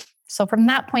 And so from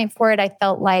that point forward, I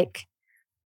felt like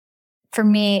for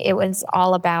me, it was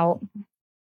all about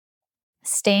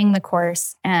staying the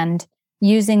course and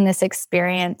using this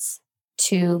experience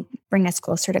to bring us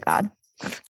closer to God.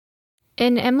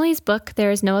 In Emily's book, There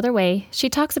Is No Other Way, she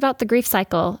talks about the grief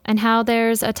cycle and how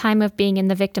there's a time of being in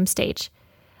the victim stage.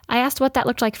 I asked what that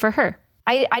looked like for her.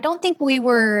 I don't think we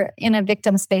were in a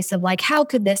victim space of like, how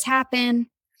could this happen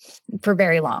for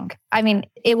very long. I mean,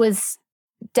 it was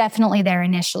definitely there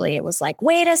initially. It was like,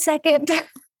 wait a second,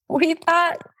 we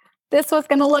thought this was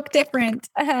going to look different.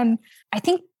 I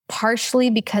think partially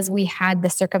because we had the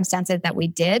circumstances that we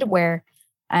did where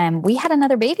we had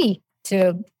another baby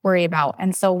to worry about.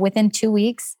 And so within 2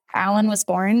 weeks, Alan was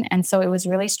born. And so it was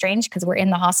really strange because we're in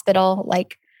the hospital,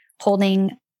 like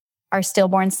holding our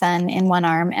stillborn son in one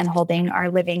arm and holding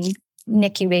our living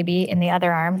NICU baby in the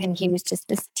other arm. And he was just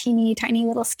this teeny tiny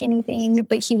little skinny thing,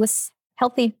 but he was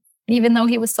healthy. Even though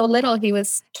he was so little, he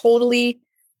was totally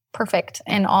perfect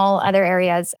in all other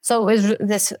areas. So it was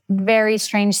this very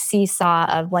strange seesaw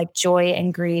of like joy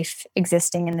and grief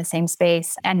existing in the same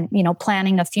space and,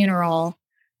 planning a funeral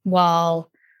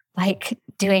while like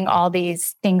doing all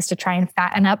these things to try and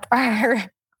fatten up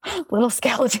our little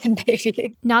skeleton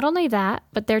baby. Not only that,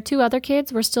 but their two other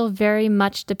kids were still very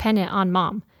much dependent on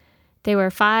mom. They were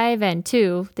 5 and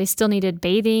 2. They still needed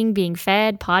bathing, being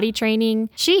fed, potty training.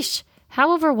 Sheesh,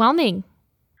 how overwhelming.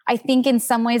 I think in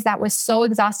some ways that was so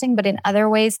exhausting, but in other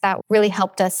ways that really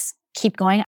helped us keep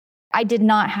going. I did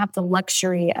not have the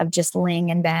luxury of just laying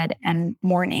in bed and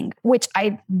mourning, which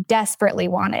I desperately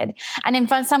wanted. And in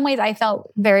some ways I felt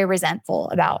very resentful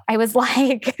about. I was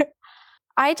like,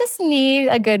 I just need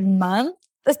a good month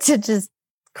to just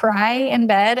cry in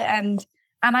bed. And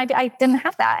I didn't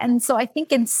have that. And so I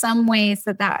think in some ways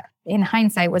that in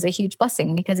hindsight was a huge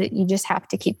blessing because you just have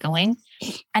to keep going.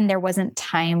 And there wasn't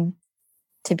time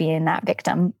to be in that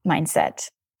victim mindset.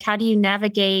 How do you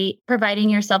navigate providing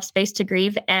yourself space to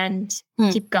grieve and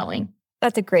keep going?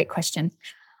 That's a great question.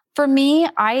 For me,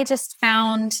 I just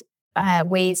found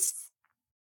ways.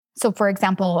 So for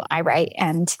example, I write,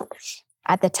 and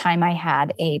at the time I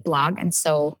had a blog. And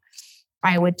so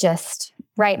I would just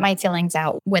write my feelings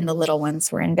out when the little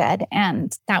ones were in bed.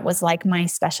 And that was like my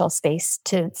special space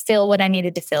to fill what I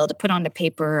needed to fill, to put onto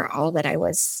paper all that I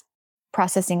was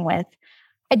processing with.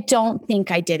 I don't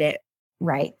think I did it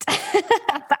right.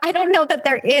 I don't know that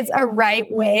there is a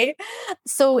right way.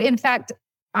 So in fact,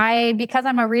 because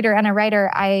I'm a reader and a writer,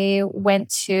 I went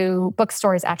to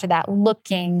bookstores after that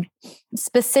looking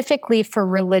specifically for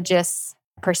religious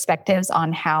perspectives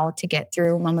on how to get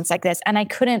through moments like this. And I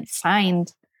couldn't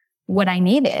find what I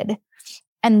needed.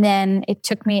 And then it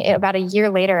took me about a year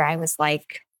later, I was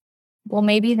like, well,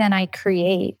 maybe then I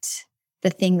create the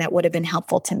thing that would have been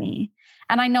helpful to me.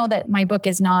 And I know that my book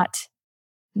is not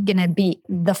going to be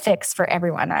the fix for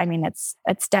everyone. I mean,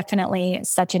 it's definitely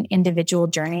such an individual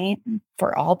journey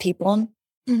for all people.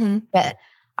 Mm-hmm. But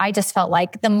I just felt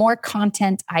like the more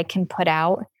content I can put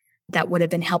out that would have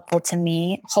been helpful to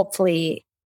me, hopefully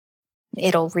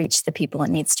it'll reach the people it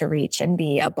needs to reach and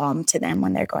be a balm to them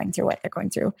when they're going through what they're going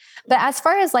through. But as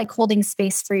far as like holding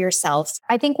space for yourself,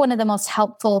 I think one of the most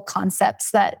helpful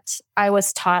concepts that I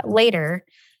was taught later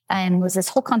was this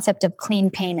whole concept of clean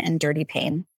pain and dirty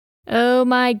pain. Oh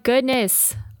my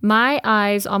goodness. My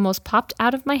eyes almost popped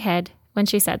out of my head when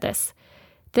she said this.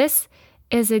 This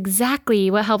is exactly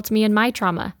what helped me in my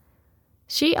trauma.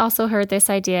 She also heard this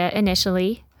idea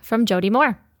initially from Jody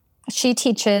Moore. She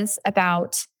teaches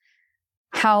about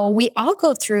how we all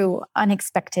go through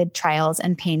unexpected trials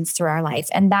and pains through our life,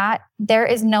 and that there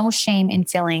is no shame in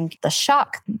feeling the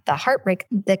shock, the heartbreak,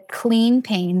 the clean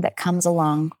pain that comes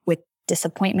along with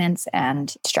disappointments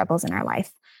and struggles in our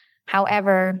life.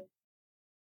 However,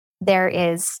 there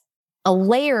is a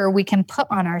layer we can put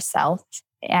on ourselves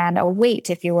and a weight,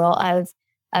 if you will, of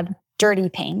dirty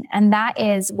pain. And that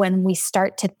is when we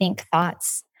start to think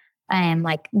thoughts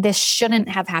like, this shouldn't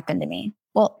have happened to me.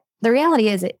 Well, the reality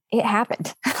is it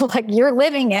happened. Like, you're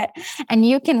living it, and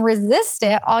you can resist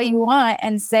it all you want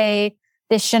and say,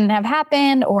 this shouldn't have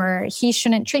happened, or he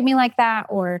shouldn't treat me like that,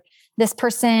 or this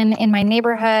person in my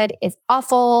neighborhood is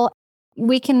awful.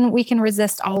 We can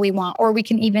resist all we want, or we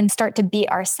can even start to beat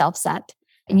ourselves up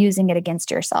and using it against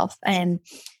yourself. And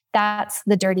that's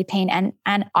the dirty pain.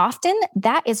 And often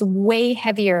that is way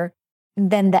heavier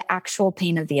than the actual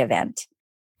pain of the event.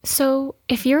 So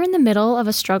if you're in the middle of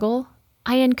a struggle,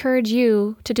 I encourage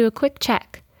you to do a quick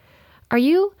check. Are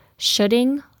you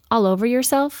shoulding all over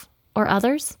yourself or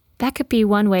others? That could be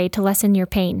one way to lessen your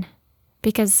pain,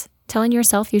 because telling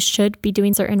yourself you should be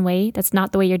doing a certain way that's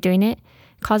not the way you're doing it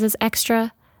causes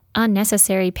extra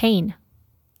unnecessary pain.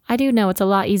 I do know it's a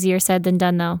lot easier said than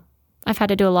done, though. I've had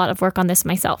to do a lot of work on this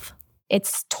myself.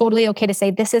 It's totally okay to say,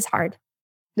 this is hard.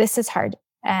 This is hard.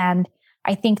 And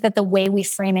I think that the way we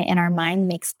frame it in our mind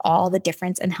makes all the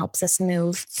difference and helps us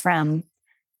move from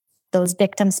those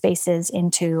victim spaces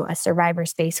into a survivor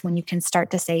space, when you can start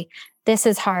to say, this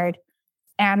is hard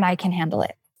and I can handle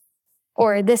it.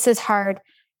 Or this is hard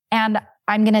and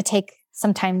I'm going to take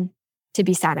some time to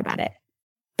be sad about it.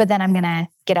 But then I'm going to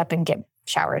get up and get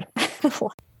showered.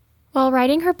 While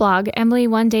writing her blog, Emily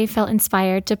one day felt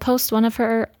inspired to post one of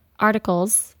her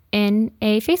articles in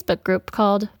a Facebook group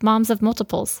called Moms of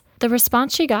Multiples. The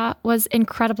response she got was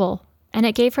incredible, and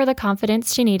it gave her the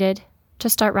confidence she needed to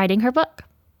start writing her book.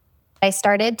 I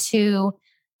started to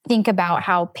think about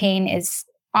how pain is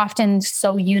often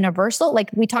so universal. Like,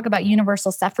 we talk about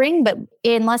universal suffering, but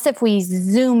if we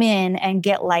zoom in and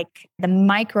get like the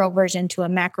micro version to a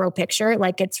macro picture,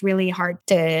 like, it's really hard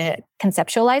to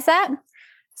conceptualize that.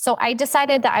 So I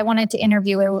decided that I wanted to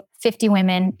interview 50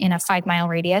 women in a 5-mile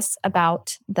radius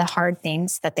about the hard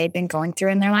things that they'd been going through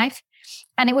in their life.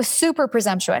 And it was super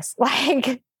presumptuous.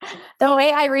 Like, the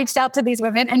way I reached out to these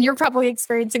women, and you're probably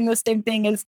experiencing the same thing,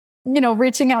 is,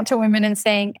 reaching out to women and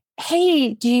saying,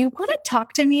 hey, do you want to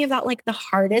talk to me about like the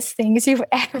hardest things you've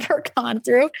ever gone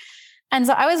through? And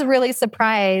so I was really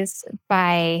surprised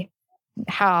by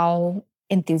how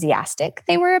enthusiastic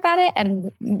they were about it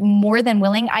and more than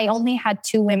willing. I only had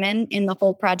 2 women in the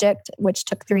whole project, which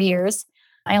took 3 years.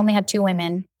 I only had 2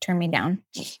 women turn me down.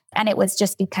 And it was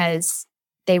just because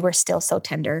they were still so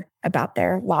tender about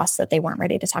their loss that they weren't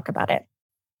ready to talk about it.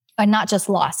 And not just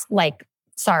loss, like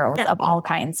sorrows of all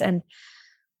kinds. And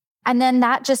then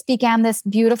that just began this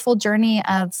beautiful journey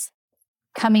of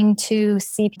coming to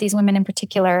see these women in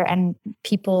particular and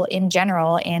people in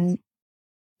general in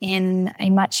a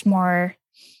much more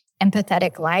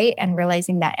empathetic light, and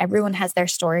realizing that everyone has their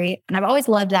story. And I've always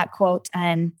loved that quote,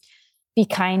 and be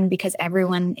kind because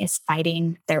everyone is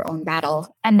fighting their own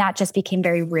battle. And that just became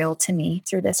very real to me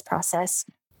through this process.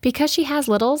 Because she has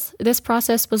littles, this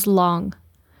process was long.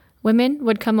 Women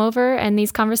would come over and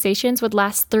these conversations would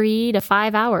last 3 to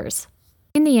 5 hours.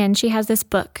 In the end, she has this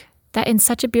book that in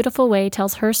such a beautiful way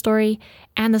tells her story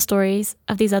and the stories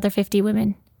of these other 50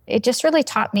 women. It just really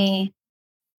taught me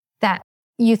that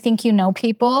you think you know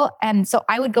people. And so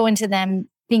I would go into them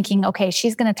thinking, okay,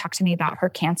 she's going to talk to me about her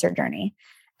cancer journey.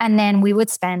 And then we would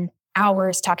spend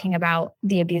hours talking about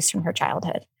the abuse from her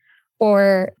childhood,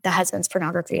 or the husband's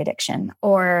pornography addiction,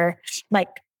 or like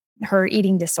her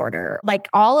eating disorder, like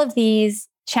all of these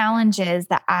challenges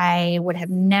that I would have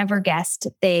never guessed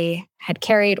they had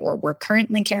carried or were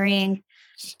currently carrying.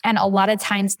 And a lot of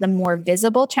times the more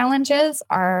visible challenges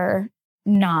are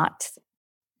not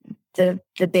the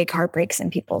big heartbreaks in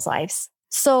people's lives.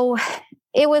 So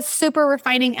it was super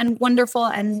refining and wonderful.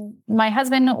 And my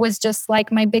husband was just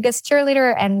like my biggest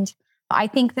cheerleader. And I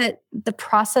think that the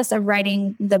process of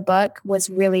writing the book was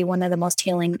really one of the most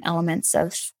healing elements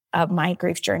of my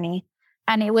grief journey.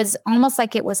 And it was almost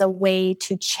like it was a way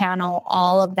to channel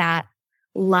all of that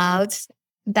love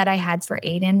that I had for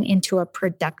Aiden into a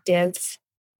productive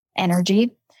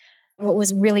energy. What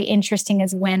was really interesting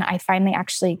is when I finally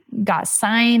actually got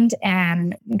signed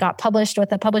and got published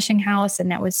with a publishing house,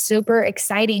 and that was super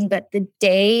exciting. But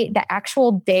the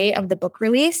actual day of the book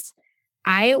release,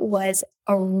 I was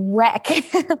a wreck,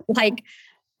 like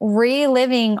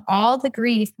reliving all the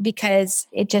grief, because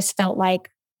it just felt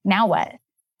like, now what?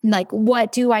 Like,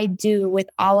 what do I do with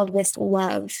all of this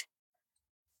love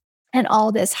and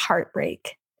all this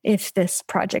heartbreak if this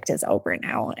project is over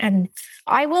now? And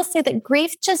I will say that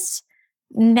grief just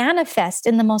manifests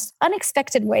in the most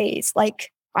unexpected ways.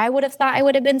 Like, I would have thought I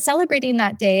would have been celebrating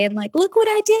that day and like, look what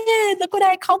I did, look what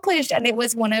I accomplished. And it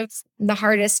was one of the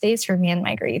hardest days for me in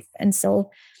my grief. And so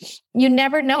you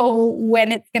never know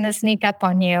when it's going to sneak up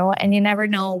on you, and you never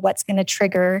know what's going to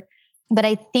trigger. But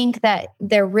I think that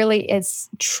there really is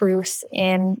truth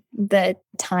in the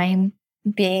time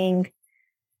being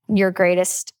your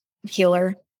greatest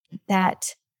healer,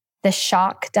 that the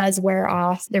shock does wear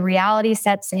off, the reality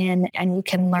sets in, and you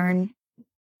can learn.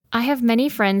 I have many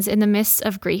friends in the midst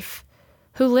of grief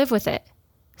who live with it.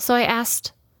 So I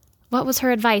asked, what was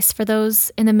her advice for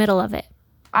those in the middle of it?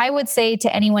 I would say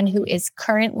to anyone who is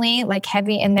currently like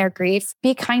heavy in their grief,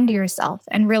 be kind to yourself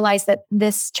and realize that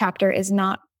this chapter is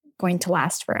not going to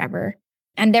last forever.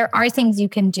 And there are things you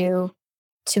can do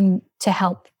to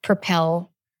help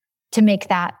propel, to make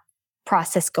that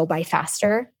process go by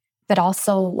faster, but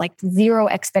also like zero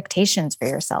expectations for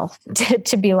yourself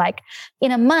to be like,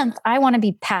 in a month, I want to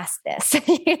be past this.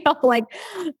 Like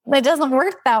it doesn't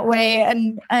work that way.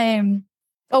 And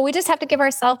we just have to give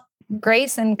ourselves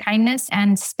grace and kindness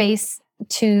and space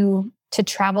to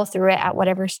travel through it at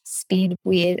whatever speed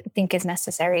we think is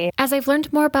necessary. As I've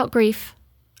learned more about grief,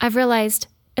 I've realized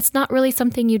it's not really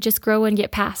something you just grow and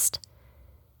get past.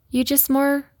 You just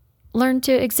more learn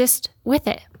to exist with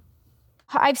it.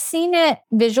 I've seen it,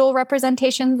 visual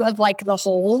representations of like the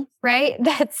hole, right?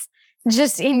 That's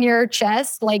just in your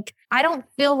chest. Like, I don't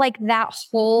feel like that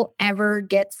hole ever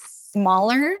gets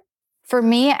smaller. For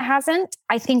me, it hasn't.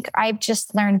 I think I've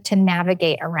just learned to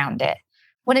navigate around it.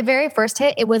 When it very first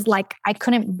hit, it was like I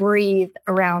couldn't breathe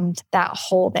around that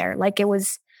hole there. Like it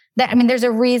was that, I mean, there's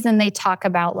a reason they talk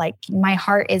about like my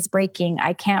heart is breaking.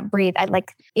 I can't breathe.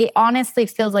 It honestly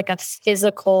feels like a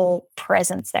physical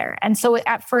presence there. And so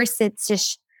at first it's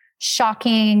just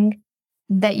shocking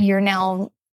that you're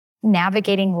now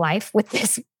navigating life with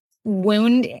this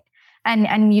wound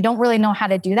and you don't really know how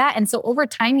to do that. And so over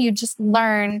time you just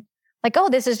learn like, oh,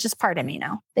 this is just part of me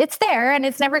now. It's there and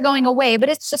it's never going away, but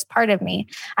it's just part of me.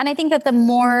 And I think that the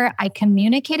more I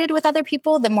communicated with other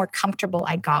people, the more comfortable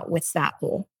I got with that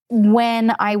hole.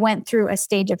 When I went through a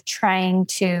stage of trying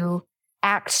to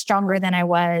act stronger than I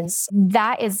was,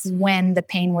 that is when the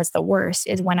pain was the worst,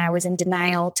 is when I was in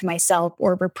denial to myself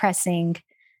or repressing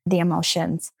the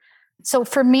emotions. So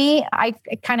for me, I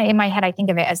kind of in my head, I think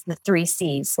of it as the 3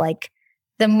 C's. Like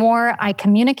the more I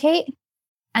communicate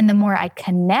and the more I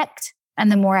connect and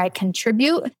the more I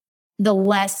contribute, the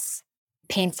less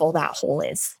painful that hole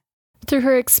is. Through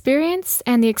her experience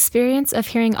and the experience of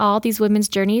hearing all these women's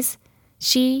journeys,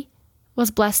 she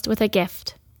was blessed with a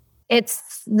gift.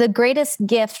 It's the greatest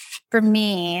gift for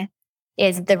me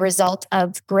is the result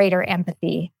of greater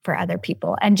empathy for other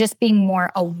people and just being more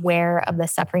aware of the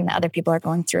suffering that other people are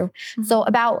going through. Mm-hmm. So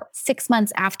about 6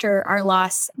 months after our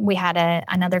loss, we had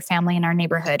another family in our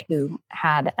neighborhood who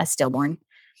had a stillborn.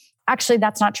 Actually,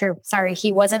 that's not true. Sorry,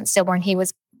 he wasn't stillborn. He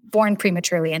was born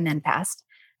prematurely and then passed.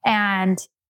 And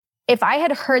if I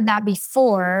had heard that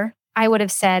before, I would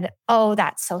have said, oh,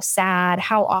 that's so sad.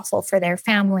 How awful for their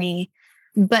family.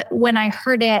 But when I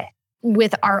heard it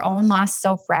with our own loss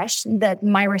so fresh, that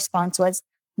my response was,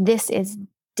 this is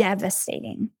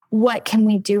devastating. What can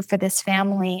we do for this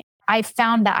family? I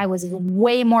found that I was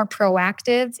way more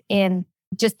proactive in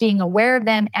just being aware of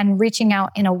them and reaching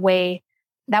out in a way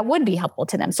that would be helpful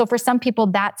to them. So for some people,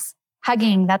 that's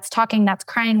hugging, that's talking, that's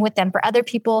crying with them. For other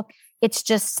people, it's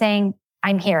just saying,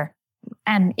 I'm here.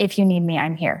 And if you need me,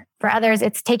 I'm here. For others,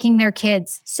 it's taking their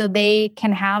kids so they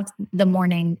can have the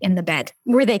morning in the bed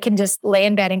where they can just lay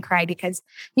in bed and cry, because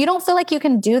you don't feel like you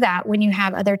can do that when you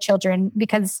have other children.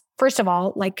 Because first of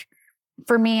all, like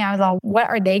for me, I was all, what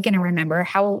are they going to remember?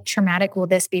 How traumatic will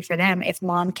this be for them if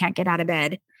mom can't get out of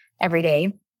bed every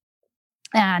day?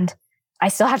 And I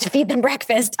still have to feed them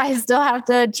breakfast. I still have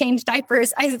to change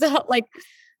diapers.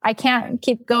 I can't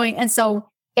keep going. And so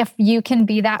if you can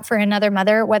be that for another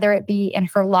mother, whether it be in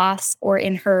her loss or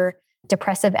in her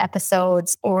depressive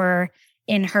episodes or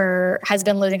in her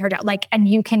husband losing her job, and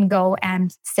you can go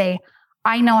and say,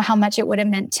 I know how much it would have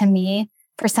meant to me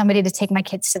for somebody to take my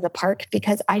kids to the park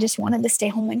because I just wanted to stay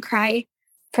home and cry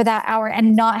for that hour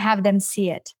and not have them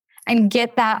see it and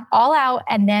get that all out.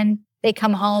 And then they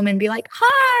come home and be like,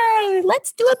 hi,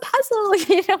 let's do a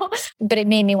puzzle, But it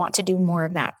made me want to do more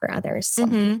of that for others. So.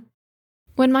 Mm-hmm.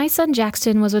 When my son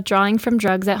Jackson was withdrawing from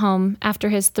drugs at home after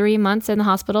his 3 months in the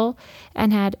hospital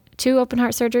and had 2 open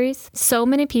heart surgeries, so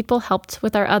many people helped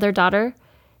with our other daughter.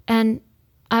 And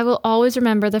I will always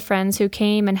remember the friends who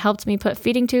came and helped me put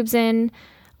feeding tubes in.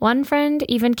 One friend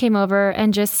even came over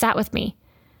and just sat with me.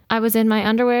 I was in my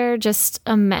underwear, just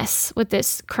a mess with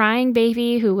this crying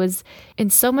baby who was in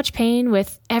so much pain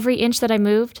with every inch that I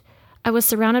moved. I was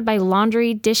surrounded by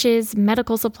laundry, dishes,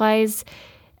 medical supplies,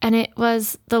 and it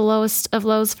was the lowest of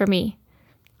lows for me.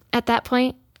 At that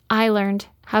point, I learned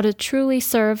how to truly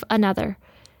serve another.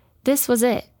 This was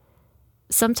it.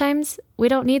 Sometimes we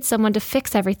don't need someone to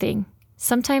fix everything.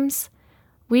 Sometimes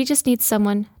we just need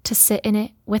someone to sit in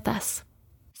it with us.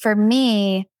 For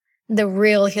me, the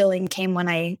real healing came when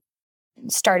I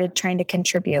started trying to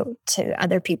contribute to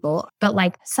other people.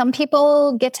 But some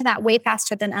people get to that way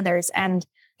faster than others. And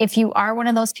if you are one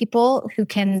of those people who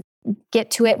can get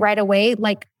to it right away,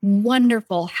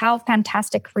 wonderful, how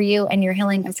fantastic for you and your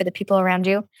healing and for the people around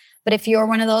you. But if you're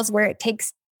one of those where it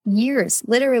takes years,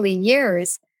 literally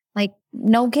years,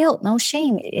 no guilt, no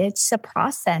shame, it's a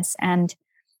process. And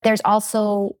there's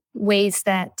also ways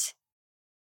that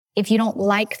if you don't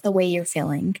like the way you're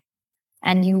feeling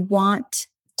and you want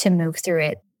to move through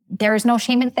it, there is no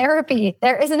shame in therapy.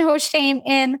 There is no shame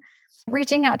in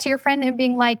reaching out to your friend and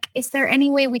being like, is there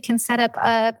any way we can set up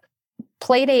a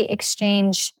playdate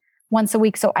exchange once a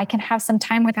week so I can have some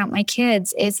time without my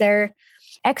kids? Is there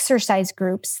exercise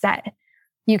groups that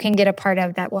you can get a part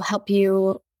of that will help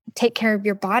you take care of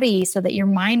your body so that your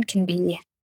mind can be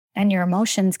and your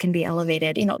emotions can be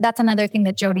elevated? That's another thing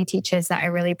that Jody teaches that I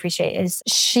really appreciate is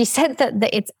she said that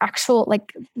it's actual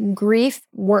grief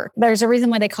work. There's a reason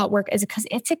why they call it work is because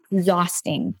it's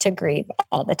exhausting to grieve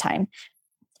all the time.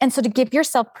 And so to give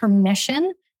yourself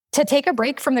permission to take a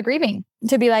break from the grieving,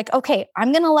 to be like, okay,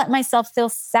 I'm going to let myself feel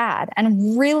sad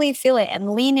and really feel it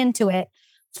and lean into it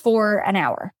for an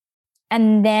hour.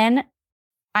 And then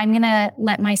I'm going to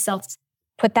let myself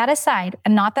put that aside.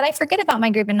 And not that I forget about my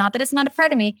grief and not that it's not a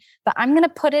part of me, but I'm going to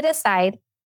put it aside.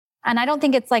 And I don't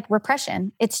think it's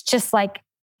repression. It's just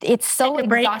it's so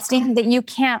exhausting that you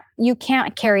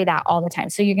can't carry that all the time.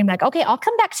 So you're going to be like, okay, I'll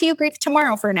come back to you grief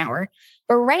tomorrow for an hour.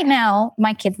 But right now,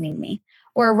 my kids need me.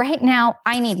 Or right now,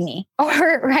 I need me.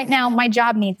 Or right now, my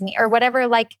job needs me. Or whatever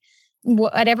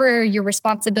your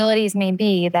responsibilities may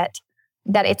be, that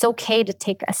it's okay to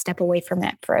take a step away from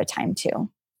it for a time too.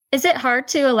 Is it hard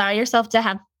to allow yourself to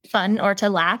have fun or to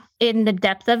laugh in the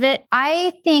depth of it?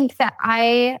 I think that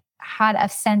I had a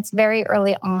sense very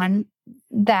early on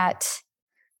that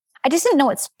I just didn't know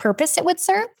what purpose it would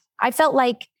serve. I felt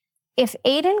like if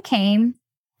Aiden came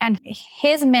and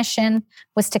his mission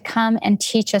was to come and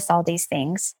teach us all these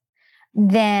things,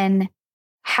 then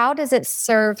how does it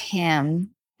serve him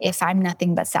if I'm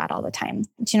nothing but sad all the time?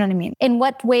 Do you know what I mean? In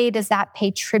what way does that pay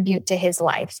tribute to his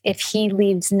life if he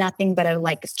leaves nothing but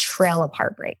a trail of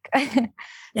heartbreak?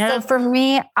 Yeah. So for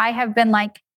me, I have been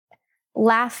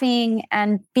laughing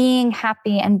and being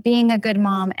happy and being a good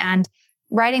mom and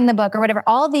writing the book or whatever,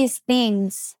 all these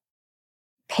things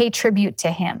pay tribute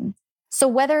to him. So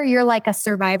whether you're like a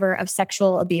survivor of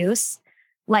sexual abuse,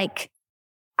 like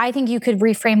I think you could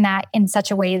reframe that in such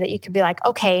a way that you could be like,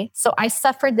 okay, so I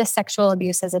suffered this sexual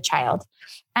abuse as a child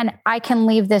and I can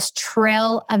leave this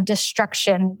trail of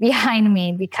destruction behind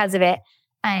me because of it.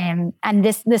 And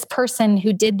this person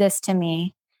who did this to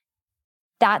me,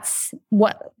 that's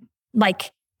what,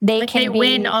 like, they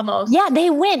win almost. Yeah, they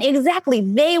win. Exactly.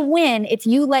 They win if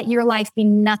you let your life be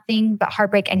nothing but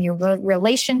heartbreak and your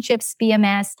relationships be a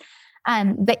mess.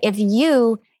 But if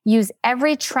you use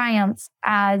every triumph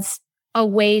as a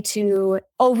way to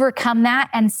overcome that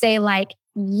and say, like,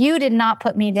 you did not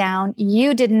put me down.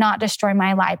 You did not destroy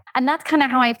my life. And that's kind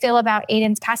of how I feel about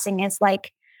Aiden's passing. It's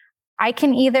like, I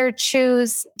can either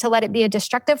choose to let it be a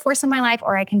destructive force in my life,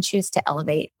 or I can choose to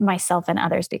elevate myself and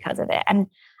others because of it. And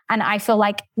I feel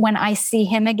like when I see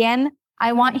him again,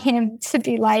 I want him to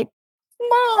be like,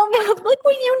 Mom, look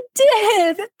what you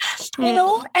did, you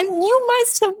know, and you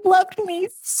must have loved me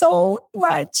so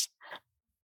much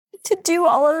to do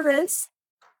all of this.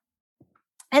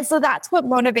 And so that's what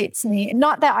motivates me.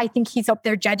 Not that I think he's up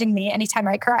there judging me anytime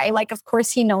I cry. Like, of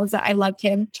course he knows that I love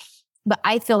him, but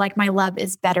I feel like my love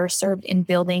is better served in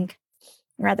building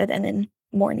rather than in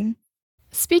mourning.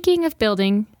 Speaking of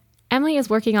building, Emily is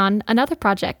working on another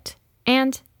project,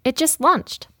 and it just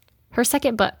launched her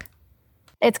second book.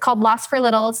 It's called Lost for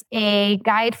Littles, a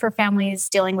guide for families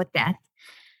dealing with death.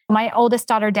 My oldest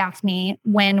daughter, Daphne,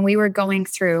 when we were going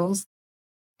through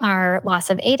our loss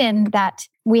of Aiden, that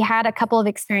we had a couple of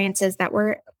experiences that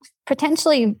were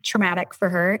potentially traumatic for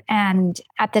her. And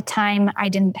at the time, I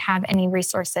didn't have any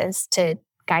resources to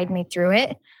guide me through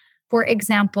it. For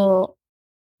example,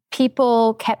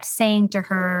 people kept saying to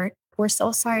her, "We're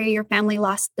so sorry your family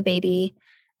lost the baby."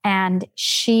 And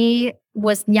she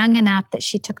was young enough that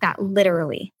she took that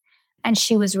literally. And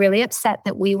she was really upset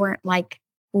that we weren't like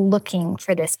looking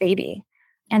for this baby.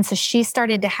 And so she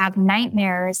started to have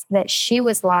nightmares that she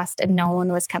was lost and no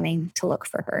one was coming to look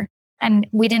for her. And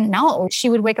we didn't know. She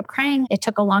would wake up crying. It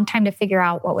took a long time to figure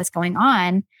out what was going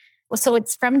on. So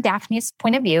it's from Daphne's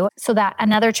point of view, so that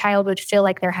another child would feel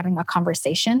like they're having a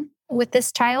conversation with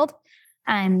this child.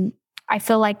 And I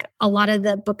feel like a lot of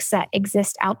the books that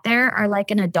exist out there are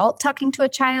like an adult talking to a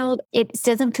child. It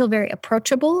doesn't feel very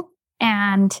approachable.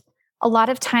 And a lot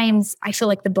of times I feel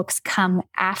like the books come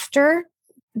after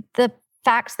the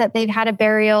fact that they've had a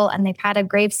burial and they've had a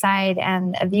graveside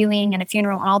and a viewing and a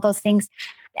funeral and all those things.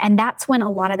 And that's when a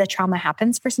lot of the trauma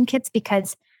happens for some kids,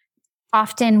 because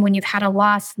often when you've had a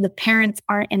loss, the parents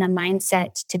aren't in a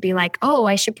mindset to be like, oh,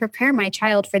 I should prepare my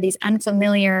child for these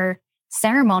unfamiliar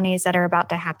ceremonies that are about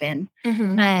to happen.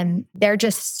 Mm-hmm. They're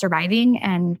just surviving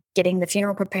and getting the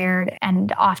funeral prepared,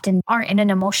 and often aren't in an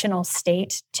emotional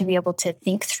state to be able to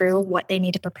think through what they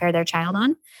need to prepare their child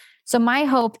on. So my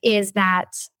hope is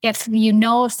that if you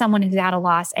know someone who's had a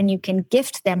loss and you can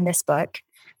gift them this book,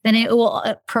 then it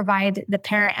will provide the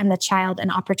parent and the child an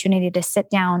opportunity to sit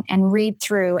down and read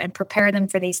through and prepare them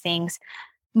for these things.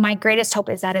 My greatest hope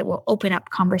is that it will open up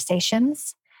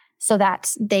conversations so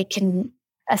that they can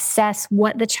assess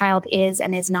what the child is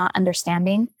and is not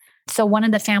understanding. So one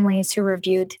of the families who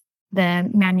reviewed the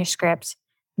manuscript,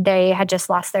 they had just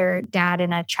lost their dad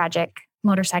in a tragic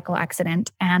motorcycle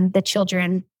accident. And the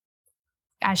children,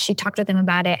 as she talked with them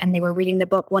about it and they were reading the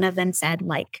book, one of them said,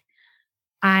 like,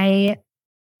 I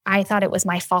thought it was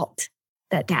my fault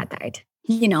that dad died,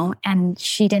 you know, and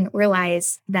she didn't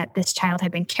realize that this child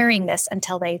had been carrying this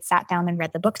until they sat down and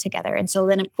read the book together. And so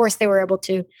then, of course, they were able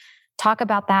to talk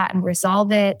about that and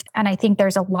resolve it. And I think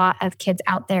there's a lot of kids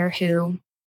out there who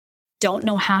don't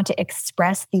know how to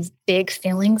express these big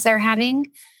feelings they're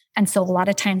having. And so a lot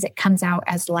of times it comes out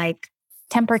as like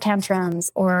temper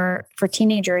tantrums, or for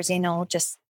teenagers, you know,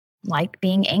 just like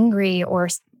being angry or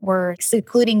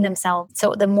secluding themselves.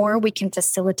 So the more we can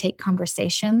facilitate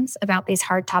conversations about these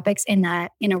hard topics in a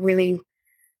really,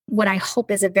 what I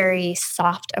hope is a very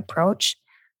soft approach,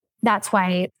 that's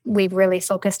why we've really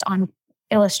focused on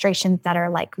illustrations that are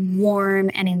like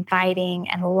warm and inviting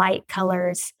and light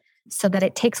colors, so that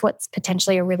it takes what's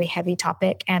potentially a really heavy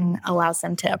topic and allows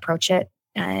them to approach it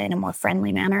in a more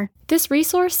friendly manner. This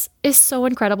resource is so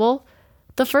incredible.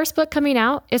 The first book coming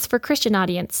out is for Christian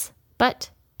audience, but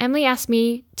Emily asked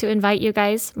me to invite you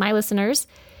guys, my listeners,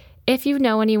 if you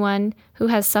know anyone who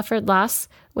has suffered loss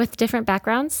with different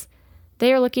backgrounds.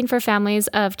 They are looking for families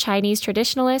of Chinese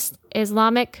traditionalist,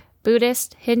 Islamic,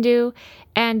 Buddhist, Hindu,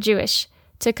 and Jewish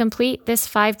to complete this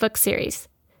 5-book series.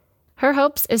 Her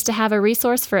hopes is to have a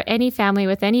resource for any family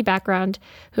with any background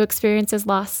who experiences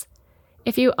loss.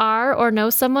 If you are or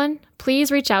know someone,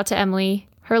 please reach out to Emily.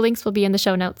 Her links will be in the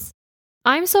show notes.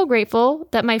 I'm so grateful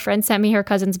that my friend sent me her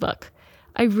cousin's book.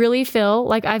 I really feel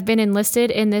like I've been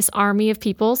enlisted in this army of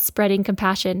people spreading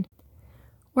compassion.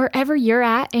 Wherever you're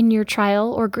at in your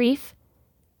trial or grief,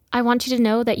 I want you to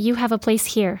know that you have a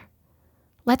place here.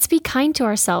 Let's be kind to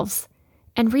ourselves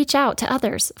and reach out to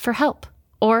others for help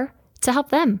or to help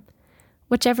them,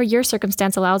 whichever your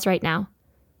circumstance allows right now.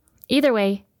 Either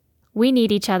way, we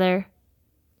need each other.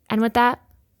 And with that,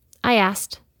 I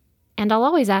asked, and I'll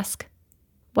always ask,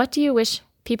 what do you wish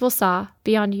people saw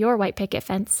beyond your white picket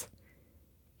fence?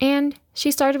 And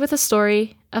she started with a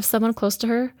story of someone close to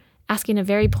her asking a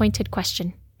very pointed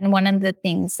question. And one of the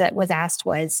things that was asked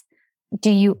was, do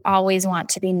you always want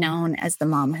to be known as the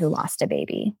mom who lost a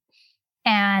baby?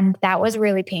 And that was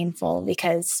really painful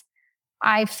because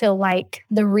I feel like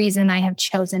the reason I have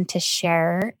chosen to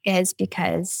share is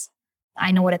because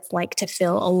I know what it's like to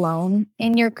feel alone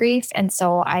in your grief. And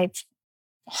so I've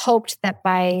hoped that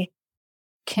by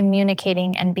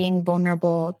communicating and being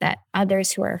vulnerable, that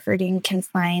others who are hurting can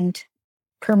find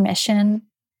permission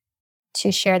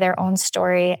to share their own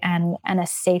story and a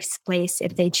safe place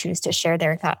if they choose to share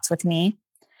their thoughts with me.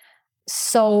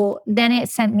 So then it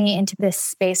sent me into this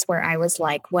space where I was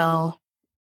like, well,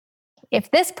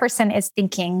 if this person is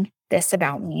thinking this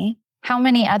about me, how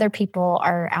many other people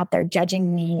are out there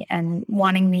judging me and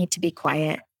wanting me to be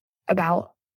quiet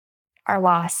about our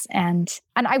loss? And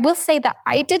I will say that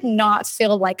I did not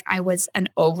feel like I was an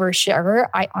oversharer.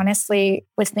 I honestly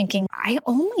was thinking, I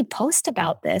only post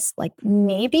about this like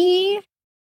maybe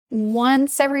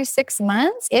once every 6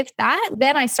 months, if that.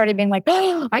 Then I started being like,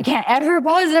 oh, I can't ever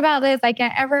post about this. I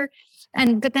can't ever.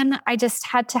 But then I just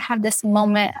had to have this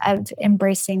moment of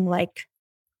embracing like,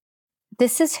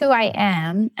 this is who I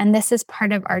am, and this is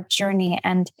part of our journey.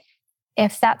 And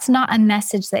if that's not a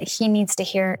message that he needs to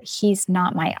hear, he's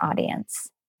not my audience.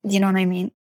 You know what I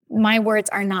mean? My words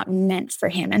are not meant for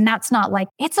him. And that's not like,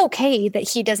 it's okay that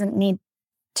he doesn't need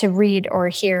to read or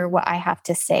hear what I have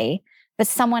to say, but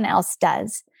someone else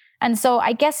does. And so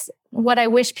I guess what I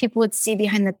wish people would see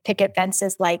behind the picket fence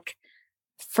is like,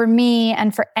 for me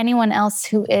and for anyone else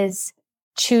who is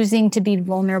choosing to be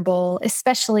vulnerable,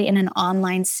 especially in an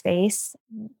online space,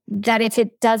 that if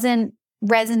it doesn't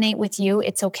resonate with you,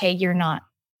 it's okay. You're not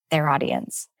their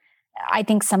audience. I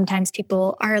think sometimes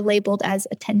people are labeled as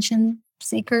attention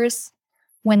seekers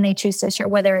when they choose to share,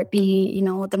 whether it be, you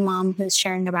know, the mom who's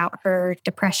sharing about her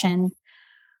depression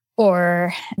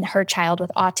or her child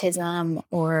with autism,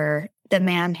 or the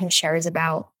man who shares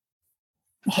about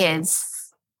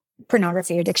his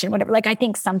pornography addiction, whatever. Like, I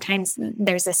think sometimes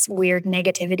there's this weird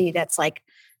negativity that's like,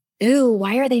 ooh,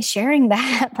 why are they sharing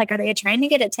that? Like, are they trying to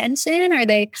get attention?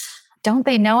 Don't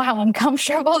they know how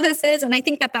uncomfortable this is? And I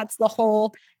think that that's the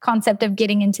whole concept of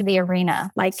getting into the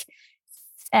arena. Like,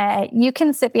 you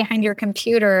can sit behind your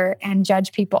computer and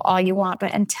judge people all you want,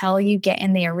 but until you get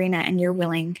in the arena and you're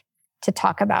willing to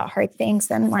talk about hard things,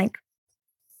 then like,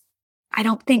 I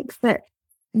don't think that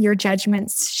your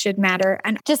judgments should matter.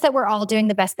 And just that we're all doing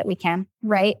the best that we can,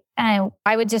 right? And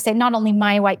I would just say not only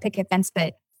my white picket fence,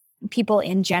 but people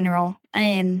in general,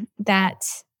 and that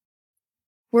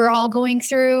we're all going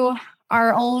through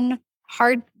our own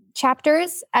hard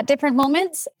chapters at different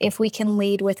moments. If we can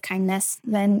lead with kindness,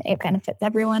 then it benefits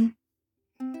everyone.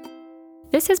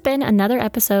 This has been another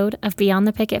episode of Beyond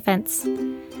the Picket Fence.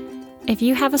 If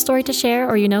you have a story to share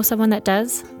or you know someone that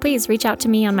does, please reach out to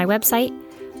me on my website,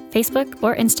 Facebook,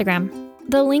 or Instagram.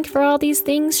 The link for all these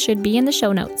things should be in the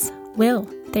show notes.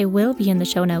 They will be in the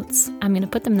show notes. I'm going to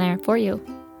put them there for you.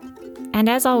 And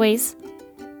as always,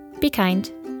 be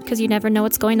kind, because you never know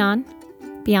what's going on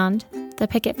beyond the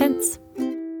picket fence.